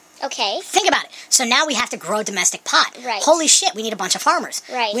 Okay. Think about it. So now we have to grow domestic pot. Right. Holy shit, we need a bunch of farmers.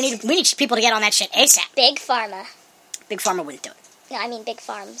 Right. We need people to get on that shit ASAP. Big Pharma. Big Pharma wouldn't do it. No, I mean big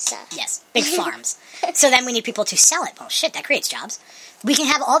farms. Yes, big farms. So then we need people to sell it. Well, shit, that creates jobs. We can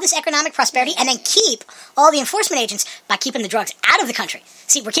have all this economic prosperity and then keep all the enforcement agents by keeping the drugs out of the country.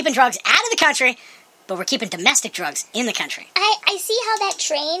 See, we're keeping drugs out of the country, but we're keeping domestic drugs in the country. I see how that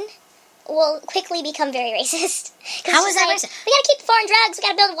train will quickly become very racist. How is that racist? We gotta keep the foreign drugs. We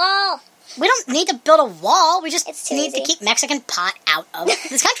gotta build a wall. We don't need to build a wall. We just need to keep Mexican pot out of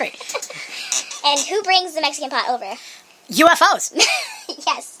this country. And who brings the Mexican pot over? UFOs.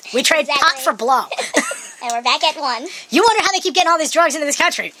 Yes. We trade pot for blow. And we're back at one. You wonder how they keep getting all these drugs into this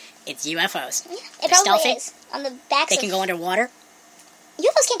country. It's UFOs. Yeah, it probably is. On the backs They can go underwater.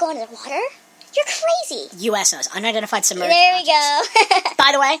 UFOs can't go under the water. You're crazy. USOs, unidentified submerged There we go.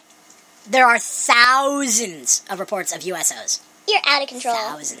 By the way, there are thousands of reports of USOs. You're out of control.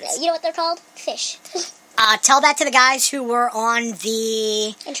 Thousands. You know what they're called? Fish. Tell that to the guys who were on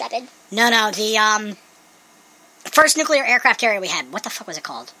the... Intrepid. No, the first nuclear aircraft carrier we had. What the fuck was it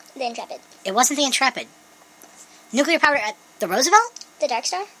called? The Intrepid. It wasn't the Intrepid. Nuclear powered... the Roosevelt? The Dark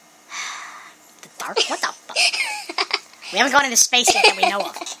Star? The Dark? What the fuck? We haven't gone into space yet that we know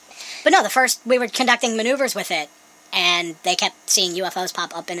of. But no, the first... We were conducting maneuvers with it, and they kept seeing UFOs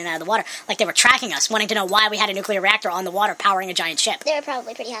pop up in and out of the water. Like they were tracking us, wanting to know why we had a nuclear reactor on the water powering a giant ship. They were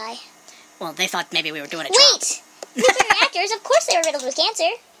probably pretty high. Well, they thought maybe we were doing a Wait! Nuclear reactors, of course they were riddled with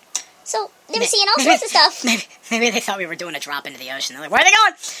cancer. So, they were seeing all sorts of stuff. Maybe they thought we were doing a drop into the ocean. They're like, where are they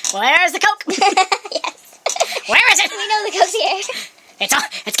going? Where's the Coke? Yes. Where is it? We know the Coke's here.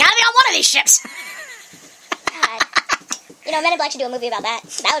 It's gotta be on one of these ships. God. You know, Men in Black should do a movie about that.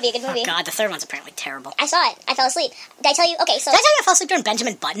 That would be a good movie. Oh, God, the third one's apparently terrible. I saw it. I fell asleep. Did I tell you? Okay, so... Did I tell you I fell asleep during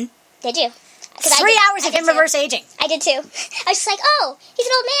Benjamin Button? Did you? 3 hours of him reverse aging. I did too. I was just like, oh, he's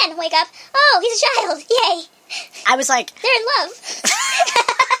an old man. Wake up. Oh, he's a child. Yay. I was like... They're in love.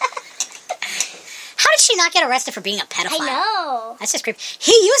 How did she not get arrested for being a pedophile? I know. That's just creepy.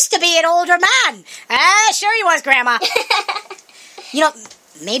 He used to be an older man. Sure he was, Grandma. You know,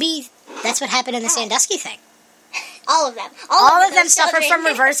 maybe that's what happened in the Sandusky thing. All of them. All of them suffered from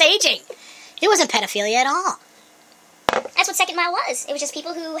reverse aging. It wasn't pedophilia at all. That's what Second Mile was. It was just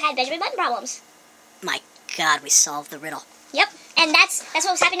people who had Benjamin Button problems. My God, we solved the riddle. Yep. And that's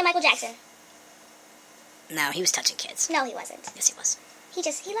what was happening to Michael Jackson. No, he was touching kids. No, he wasn't. Yes, he was. He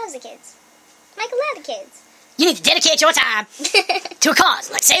loves the kids. Michael loved the kids. You need to dedicate your time to a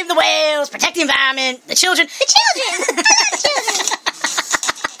cause, like save the whales, protect the environment, the children. The children! The children!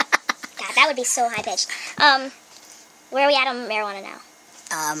 God, that would be so high-pitched. Where are we at on marijuana now?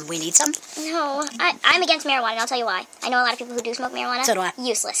 We need some? No, I'm against marijuana, and I'll tell you why. I know a lot of people who do smoke marijuana. So do I.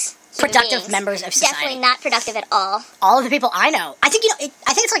 Useless. Productive members of society. Definitely not productive at all. All of the people I know. I think,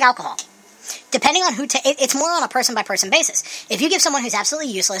 I think it's like alcohol. Depending on who it's more on a person-by-person basis. If you give someone who's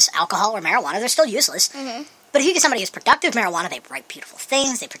absolutely useless alcohol or marijuana, they're still useless. Mm-hmm. But if you give somebody who's productive marijuana, they write beautiful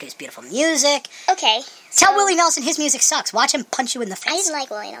things, they produce beautiful music. Okay. Tell Willie Nelson his music sucks. Watch him punch you in the face. I didn't like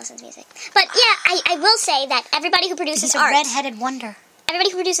Willie Nelson's music. But yeah, I will say that everybody who produces art... He's a red-headed wonder. Everybody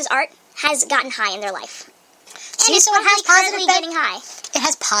who produces art has gotten high in their life. See, and so it has positive getting high. It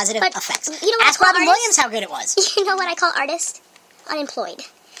has positive effects. You know what Ask Robin Williams how good it was. You know what I call artist? Unemployed.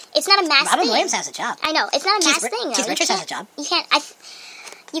 It's not a mass thing. Robin Williams has a job. I know. It's not a mass thing, though. Keith Richards has a job. You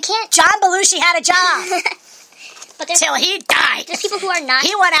can't... John Belushi had a job. But till he died. There's people who are not...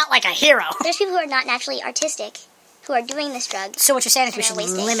 He went out like a hero. There's people who are not naturally artistic who are doing this drug. So what you're saying is we should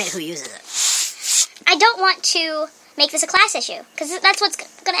limit who uses it. I don't want to make this a class issue, because that's what's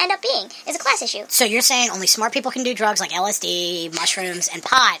going to end up being, is a class issue. So you're saying only smart people can do drugs like LSD, mushrooms, and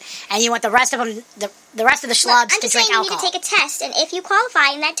pot, and you want the rest of them, the rest of the schlubs to drink alcohol. I'm just saying you need to take a test, and if you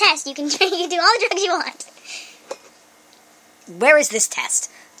qualify in that test, you can do all the drugs you want. Where is this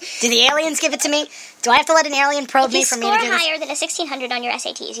test? Do the aliens give it to me? Do I have to let an alien probe me for me to do this? If you score higher than a 1600 on your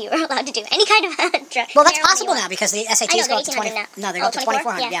SATs, you are allowed to do any kind of drug. Well, that's possible now because the SATs go up to 20. Now. No, they go up to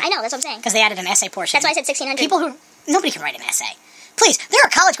 2400. Yeah, I know. That's what I'm saying. Because they added an essay portion. That's why I said 1600. People who nobody can write an essay. Please, there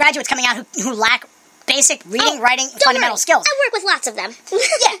are college graduates coming out who lack basic reading, writing, fundamental skills. I work with lots of them.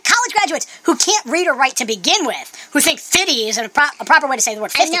 Yeah, college graduates who can't read or write to begin with, who think 50 is a proper way to say the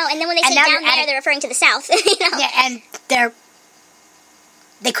word 50. I know, and then when they say down there, they're referring to the South. You know? Yeah, and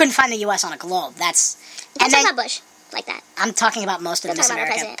they couldn't find the U.S. on a globe. I'm talking about Bush, like that. I'm talking about most of the Miss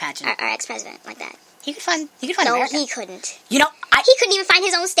America pageant. Our ex-president, like that. He could find no, America. he couldn't. You know, he couldn't even find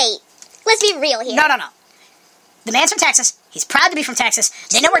his own state. Let's be real here. No. The man's from Texas. He's proud to be from Texas.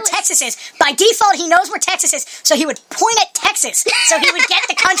 They know where Texas is. By default, he knows where Texas is, so he would point at Texas, so he would get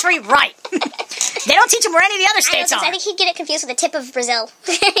the country right. They don't teach him where any of the other states are. I think he'd get it confused with the tip of Brazil.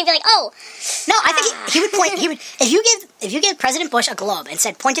 He'd be like, oh. No, I think he would point. He would if you give President Bush a globe and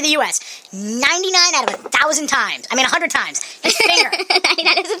said point to the U.S. 99 out of 1,000 times. I mean 100 times. His finger.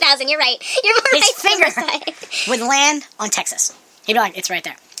 99 out of 1,000. You're right. You're more his right. His finger would land on Texas. He'd be like, it's right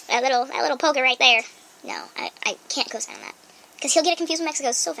there. That little poker right there. No, I can't co-sign on that. Because he'll get it confused with Mexico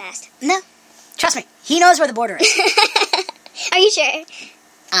so fast. No. Trust me. He knows where the border is. Are you sure?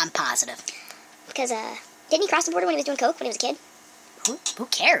 I'm positive. Because, didn't he cross the border when he was doing coke when he was a kid? Who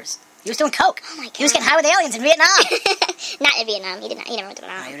cares? He was doing coke. Oh my God. He was getting high with aliens in Vietnam. Not in Vietnam. He never went to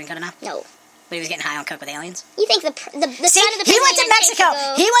Vietnam. Oh, you didn't go to Vietnam? No. But he was getting high on coke with aliens? You think the son of the president he went to Mexico.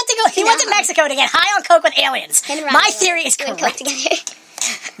 He went to Mexico to get high on coke with aliens. My theory is correct. Coke together.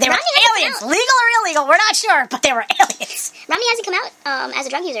 They were aliens, legal or illegal, we're not sure, but they were aliens. Romney hasn't come out as a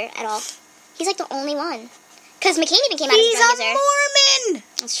drug user at all. He's like the only one. Because McCain even came out as a drug user. He's a Mormon!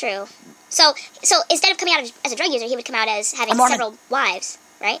 That's true. So instead of coming out as a drug user, he would come out as having several wives,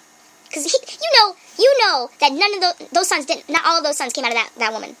 right? Because you know that none of those sons didn't. Not all of those sons came out of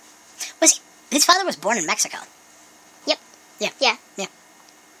that woman. His father was born in Mexico. Yep. Yeah.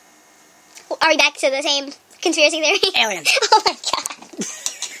 Are we back to the same conspiracy theory? Aliens. Oh my god.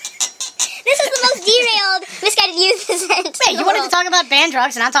 This is the most derailed, misguided youth event. Hey, you wanted to talk about banned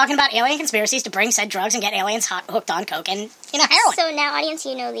drugs, and I'm talking about alien conspiracies to bring said drugs and get aliens hooked on coke and, heroin. So now, audience,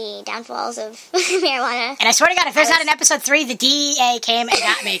 you know the downfalls of marijuana. And I swear to God, if there's not an episode 3, the DEA came and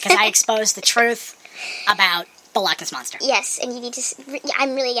got me because I exposed the truth about the Loch Ness Monster. Yes, and you need to...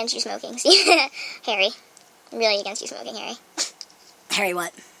 I'm really against you smoking. Harry. I'm really against you smoking, Harry. Harry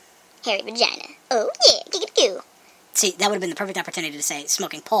what? Harry vagina. Oh, yeah. Giggity-goo. See, that would have been the perfect opportunity to say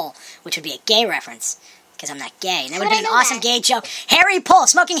smoking pole, which would be a gay reference, because I'm not gay. And that would have been an awesome gay joke. Harry Pole,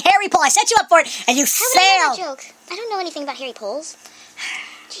 smoking Harry Pole. I set you up for it, and you failed. How would I know that joke? I don't know anything about Harry Poles.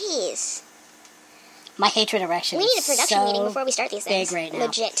 Jeez. My hatred erection We need a production meeting before we start these things. Big right now.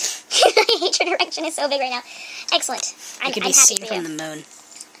 Legit. My hatred erection is so big right now. Excellent. It could be seen from the moon.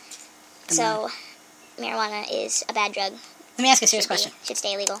 So, marijuana is a bad drug. Let me ask you a serious question. Should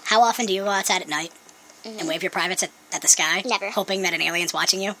stay illegal. How often do you go outside at night and wave your privates at the sky? Never. Hoping that an alien's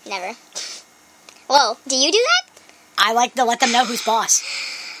watching you? Never. Whoa, do you do that? I like to let them know who's boss.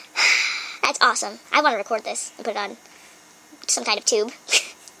 That's awesome. I want to record this and put it on some kind of tube.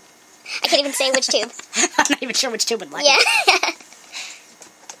 I can't even say which tube. I'm not even sure which tube would let Yeah. me.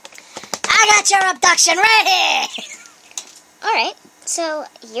 I got your abduction ready! Alright, so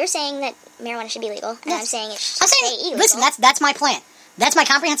you're saying that marijuana should be legal, and I'm saying it should stay illegal. Listen, that's my plan. That's my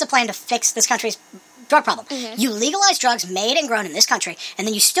comprehensive plan to fix this country's drug problem. You legalize drugs made and grown in this country, and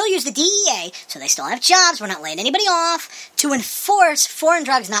then you still use the DEA, so they still have jobs, we're not laying anybody off, to enforce foreign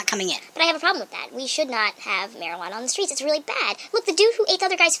drugs not coming in. But I have a problem with that. We should not have marijuana on the streets. It's really bad. Look, the dude who ate the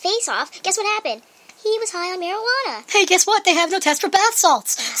other guy's face off, guess what happened? He was high on marijuana. Hey, guess what? They have no test for bath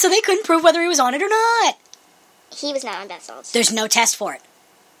salts, so they couldn't prove whether he was on it or not. He was not on bath salts. There's no test for it.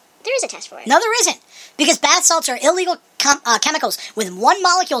 There is a test for it. No, there isn't. Because bath salts are illegal chemicals with one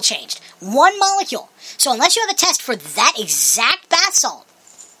molecule changed. One molecule. So unless you have a test for that exact bath salt,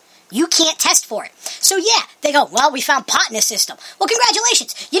 you can't test for it. So yeah, they go, well, we found pot in this system. Well,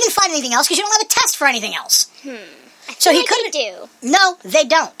 congratulations. You didn't find anything else because you don't have a test for anything else. So he couldn't do. No, they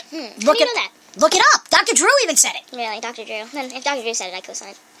don't. How do you know that? Look it up. Dr. Drew even said it. Really, Dr. Drew. Then if Dr. Drew said it, I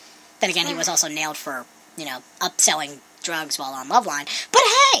co-sign. Then again, he was also nailed for, upselling drugs while on Loveline. But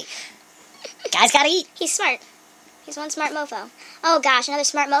hey, guy's gotta eat. He's smart. He's one smart mofo. Oh gosh, another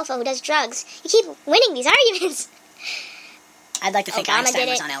smart mofo who does drugs. You keep winning these arguments. I'd like to think Obama Einstein did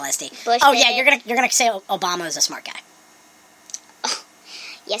was it. on LSD. Bush Oh did yeah, it. you're gonna say Obama is a smart guy. Oh,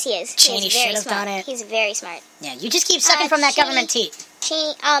 yes, he is. Cheney He's very should have smart. done it. He's very smart. Yeah, you just keep sucking from that Cheney- government teat.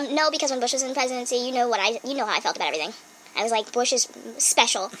 Cheney, no, because when Bush was in presidency, you know how I felt about everything. I was like, Bush is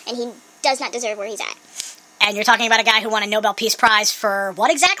special, and he does not deserve where he's at. And you're talking about a guy who won a Nobel Peace Prize for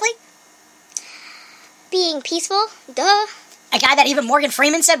what exactly? Being peaceful, duh. A guy that even Morgan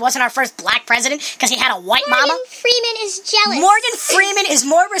Freeman said wasn't our first black president because he had a white mama? Morgan Freeman is jealous. Morgan Freeman is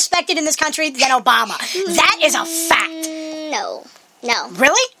more respected in this country than Obama. That is a fact. No.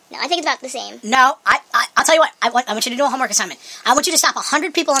 Really? No, I think it's about the same. No, I'll tell you what. I want you to do a homework assignment. I want you to stop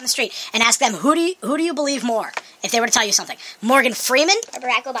 100 people on the street and ask them, who do you believe more if they were to tell you something? Morgan Freeman Or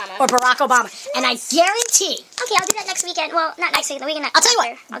Barack Obama. or Barack Obama? And I guarantee... Okay, I'll do that next weekend. Well, not next weekend, the weekend I'll tell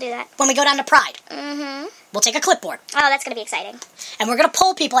you after. what. I'll do that. When we go down to Pride, Mm-hmm. we'll take a clipboard. Oh, that's going to be exciting. And we're going to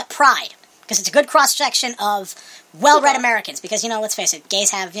poll people at Pride. Because it's a good cross-section of well-read People. Americans. Because, let's face it,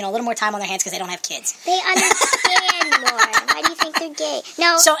 gays have, a little more time on their hands because they don't have kids. They understand more. Why do you think they're gay?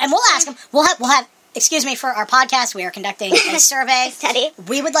 No. So, and we'll ask them, we'll have, excuse me, for our podcast, we are conducting a survey. Study.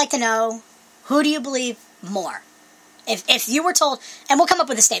 We would like to know, who do you believe more? If you were told, and we'll come up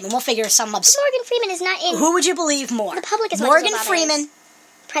with a statement, we'll figure some Morgan Freeman is not in who would you believe more? the public as much Morgan as Obama Freeman. is.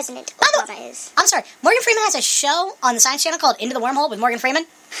 President By the Obama is. I'm sorry, Morgan Freeman has a show on the Science Channel called Into the Wormhole with Morgan Freeman.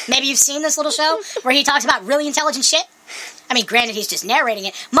 Maybe you've seen this little show where he talks about really intelligent shit. I mean, granted, he's just narrating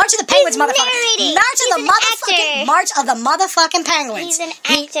it. March of the Penguins, He's motherfucker. narrating. He's March of the motherfucking Penguins. He's an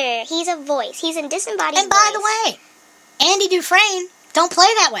actor. He's a voice. He's a disembodied And by the way, Andy Dufresne don't play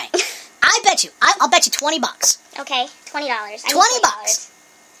that way. I bet you, I'll bet you $20 Okay, $20. $20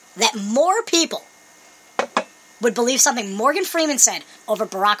 that more people would believe something Morgan Freeman said over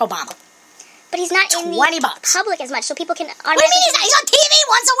Barack Obama. But he's not in the $20. public as much, so people can What do you automatically... mean? He's on TV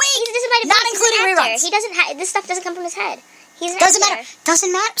once a week. He's a disembodied Not voice. including He's an actor. reruns. He doesn't this stuff doesn't come from his head. He's an Doesn't actor. matter.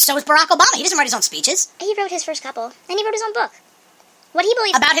 Doesn't matter. So is Barack Obama. He doesn't write his own speeches. He wrote his first couple, and he wrote his own book. What he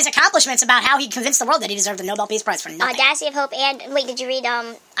believes about his accomplishments, about how he convinced the world that he deserved the Nobel Peace Prize for nothing. Audacity of Hope and wait, did you read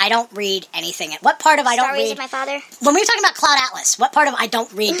I don't read anything. What part of I don't Stories read? of My Father? When we were talking about Cloud Atlas, what part of I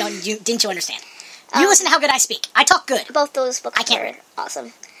don't read didn't you understand? You listen to how good I speak. I talk good. Both those books I can't were read.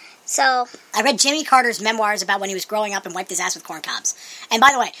 awesome. So I read Jimmy Carter's memoirs about when he was growing up and wiped his ass with corn cobs. And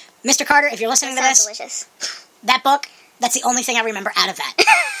by the way, Mr. Carter, if you're listening to sounds this, delicious. that book, that's the only thing I remember out of that.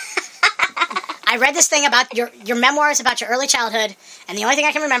 I read this thing about your memoirs about your early childhood, and the only thing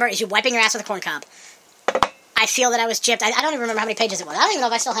I can remember is you wiping your ass with a corn cob. I feel that I was gypped. I don't even remember how many pages it was. I don't even know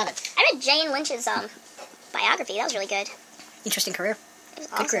if I still have it. I read Jane Lynch's biography. That was really good. Interesting career. It was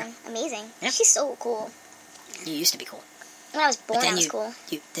Good awesome. career. Amazing. Yep. She's so cool. You used to be cool. When I was born, But then I was cool.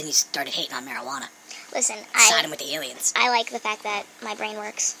 then you started hating on marijuana. Listen, Siding with the aliens. I like the fact that my brain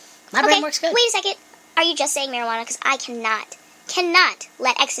works. My brain works good. Wait a second. Are you just saying marijuana? Because I cannot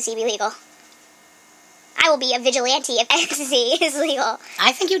let ecstasy be legal. I will be a vigilante if ecstasy is legal.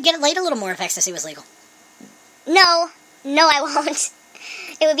 I think you'd get laid a little more if ecstasy was legal. No, I won't.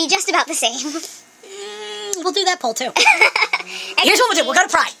 It would be just about the same. We'll do that poll too. Here's what we'll do. We'll go to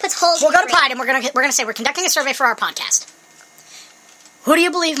Pride. We'll go to Pride, and we're gonna say we're conducting a survey for our podcast. Who do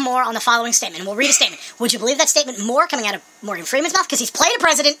you believe more on the following statement? And we'll read a statement. Would you believe that statement more coming out of Morgan Freeman's mouth because he's played a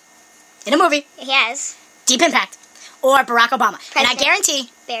president in a movie? He has. Deep Impact, or Barack Obama? And I guarantee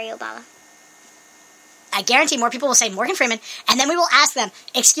more people will say Morgan Freeman, and then we will ask them.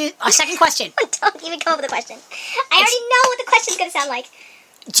 A second question. Don't even come up with a question. I already know what the question's going to sound like.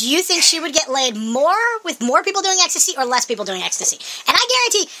 Do you think she would get laid more with more people doing ecstasy or less people doing ecstasy? And I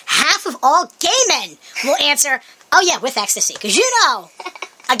guarantee half of all gay men will answer, oh yeah, with ecstasy. Because you know,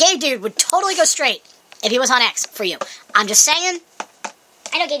 a gay dude would totally go straight if he was on X for you. I'm just saying.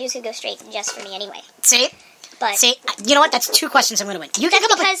 I know gay dudes who go straight just for me anyway. See? But See? You know what? That's 2 questions I'm going to win. You can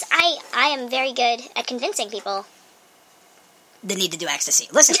come up with... because I am very good at convincing people. The need to do ecstasy.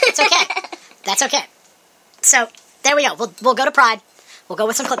 Listen, it's okay. That's okay. So, there we go. We'll go to Pride. We'll go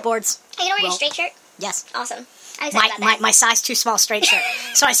with some clipboards. Are you going to wear your straight shirt? Yes. Awesome. I'm excited about that. My size too small straight shirt.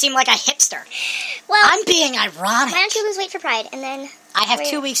 So I seem like a hipster. Well, I'm being ironic. why don't you lose weight for Pride and then... I have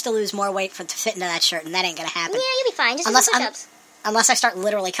 2 weeks to lose more weight to fit into that shirt, and that ain't going to happen. Yeah, you'll be fine. Just do some push-ups. Unless I start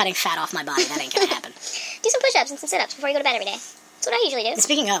literally cutting fat off my body, that ain't going to happen. Do some push-ups and some sit-ups before you go to bed every day. That's what I usually do.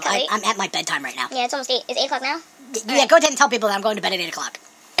 Speaking of, I'm at my bedtime right now. Yeah, it's almost 8. It's 8 o'clock now? Yeah, go ahead and tell people that I'm going to bed at 8 o'clock.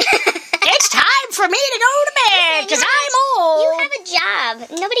 It's time for me to go to bed, because I'm old. You have a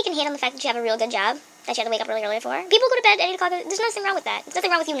job. Nobody can hate on the fact that you have a real good job that you have to wake up really early for. People go to bed at 8 o'clock. There's nothing wrong with that. There's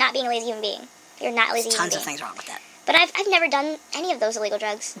nothing wrong with you not being a lazy human being. You're not a lazy human being. Tons of things wrong with that. But I've never done any of those illegal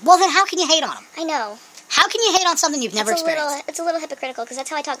drugs. Well, then how can you hate on them? I know. How can you hate on something you've never experienced? It's a little hypocritical, because that's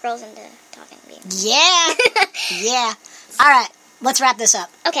how I talk girls into talking to me. Yeah. Yeah. All right. Let's wrap this up.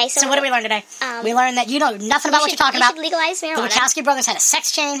 Okay, so what did we learn today? We learned that you know nothing about what you're talking about. We should legalize marijuana. The Wachowski brothers had a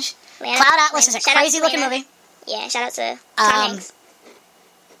sex change. Cloud Atlas is a crazy-looking movie. Yeah, shout out to Tom Hanks.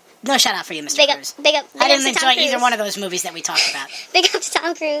 No shout out for you, Mr. Cruise. Big up. I didn't enjoy either one of those movies that we talked about. Big up to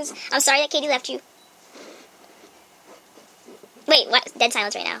Tom Cruise. I'm sorry that Katie left you. Wait, what? Dead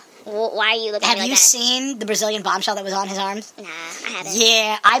silence right now. Why are you looking at me like that? Have you seen the Brazilian bombshell that was on his arms? Nah, I haven't.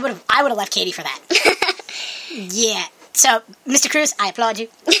 Yeah, I would have left Katie for that. Yeah. So, Mr. Cruz, I applaud you.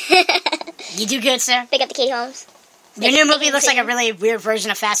 You do good, sir. Big up to Katie Holmes. Your new movie looks like a really weird version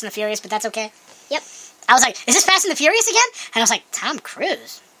of Fast and the Furious, but that's okay. Yep. I was like, is this Fast and the Furious again? And I was like, Tom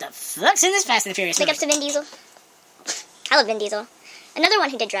Cruise? The fuck's in this Fast and the Furious movie? Big up to Vin Diesel. I love Vin Diesel. Another one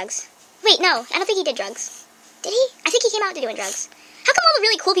who did drugs. Wait, no, I don't think he did drugs. Did he? I think he came out to doing drugs. How come all the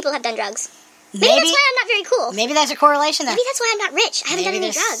really cool people have done drugs? Maybe that's why I'm not very cool. Maybe there's a correlation there. Maybe that's why I'm not rich. I haven't done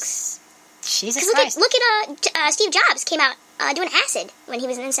any drugs. Jesus Christ. Look at Steve Jobs came out doing acid when he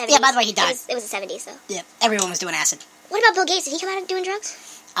was in the 70s. Yeah, by the way, he died. It was the 70s, so. Yeah, everyone was doing acid. What about Bill Gates? Did he come out doing drugs?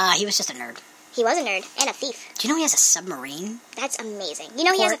 He was just a nerd. He was a nerd and a thief. Do you know he has a submarine? That's amazing. You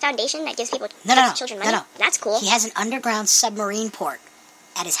know he has a foundation that gives children money? No. That's cool. He has an underground submarine port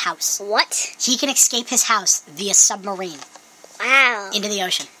at his house. What? He can escape his house via submarine. Wow. Into the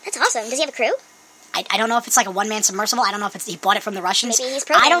ocean. That's awesome. Does he have a crew? I don't know if it's like a one-man submersible. I don't know if he bought it from the Russians. Maybe he's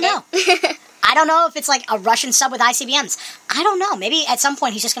programmed I don't know. I don't know if it's like a Russian sub with ICBMs. I don't know. Maybe at some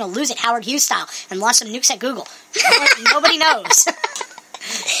point he's just going to lose it Howard Hughes style and launch some nukes at Google. Nobody knows.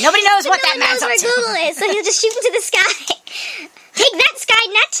 Nobody knows what that man's up to. No one knows where Google is, so he'll just shoot into the sky. Take that,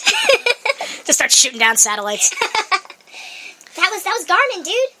 Skynet! Just start shooting down satellites. That was Garmin,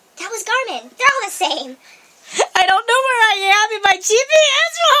 dude. That was Garmin. They're all the same. I don't know where I am and my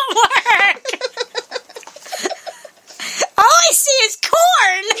GPS won't work. All I see is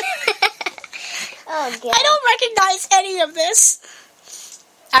corn. Oh, God. I don't recognize any of this.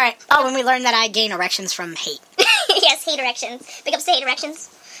 All right. Oh, and we learned that I gain erections from hate. Yes, hate erections. Big ups to hate erections.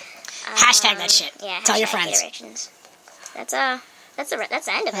 Hashtag that shit. Yeah, Tell your hashtag friends. hate erections. That's the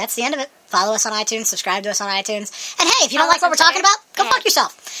end of it. That's the end of it. Follow us on iTunes. Subscribe to us on iTunes. And hey, if you don't Follow like what we're us on talking about, go Twitter. fuck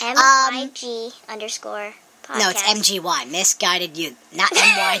yourself. MYG_podcast. No, it's MGY. Misguided you. Not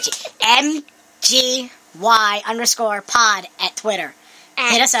MYG. MGY_pod at Twitter.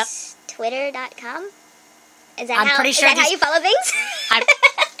 Hit us up. Twitter.com? Is that I'm how, pretty sure is that how you follow things?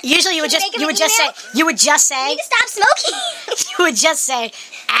 Usually you would just You need to say stop smoking. you would just say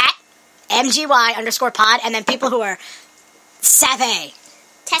at MGY_pod, and then people who are savvy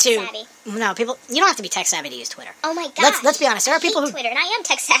Tech savvy. No, people, you don't have to be tech savvy to use Twitter. Oh my god. Let's be honest. There are people who Twitter, and I am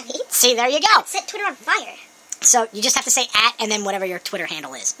tech savvy. See, there you go. Set Twitter on fire. So you just have to say at and then whatever your Twitter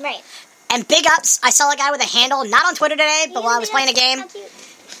handle is. Right. And big ups. I saw a guy with a handle, not on Twitter today, but while I was playing a game, How cute.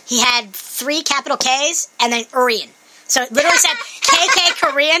 he had 3 capital K's and then Urian. So it literally said KK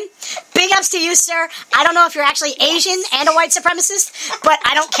Korean. Big ups to you, sir. I don't know if you're actually Asian and a white supremacist, but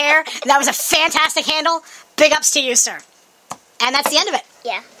I don't care. That was a fantastic handle. Big ups to you, sir. And that's the end of it.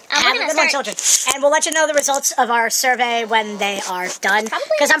 Yeah. Have a good one, children. And we'll let you know the results of our survey when they are done.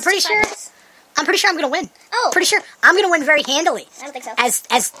 Because I'm pretty sure I'm going to win. Oh. Pretty sure I'm going to win very handily. I don't think so. As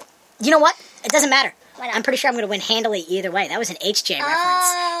you know what? It doesn't matter. Why not? I'm pretty sure I'm going to win handily either way. That was an HJ reference.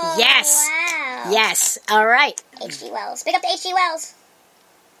 Oh, Yes. wow. Yes. All right. H.G. Wells. Big up to H.G. Wells.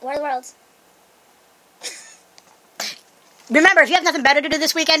 War of the Worlds. Remember, if you have nothing better to do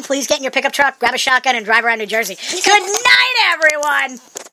this weekend, please get in your pickup truck, grab a shotgun, and drive around New Jersey. Good night, everyone!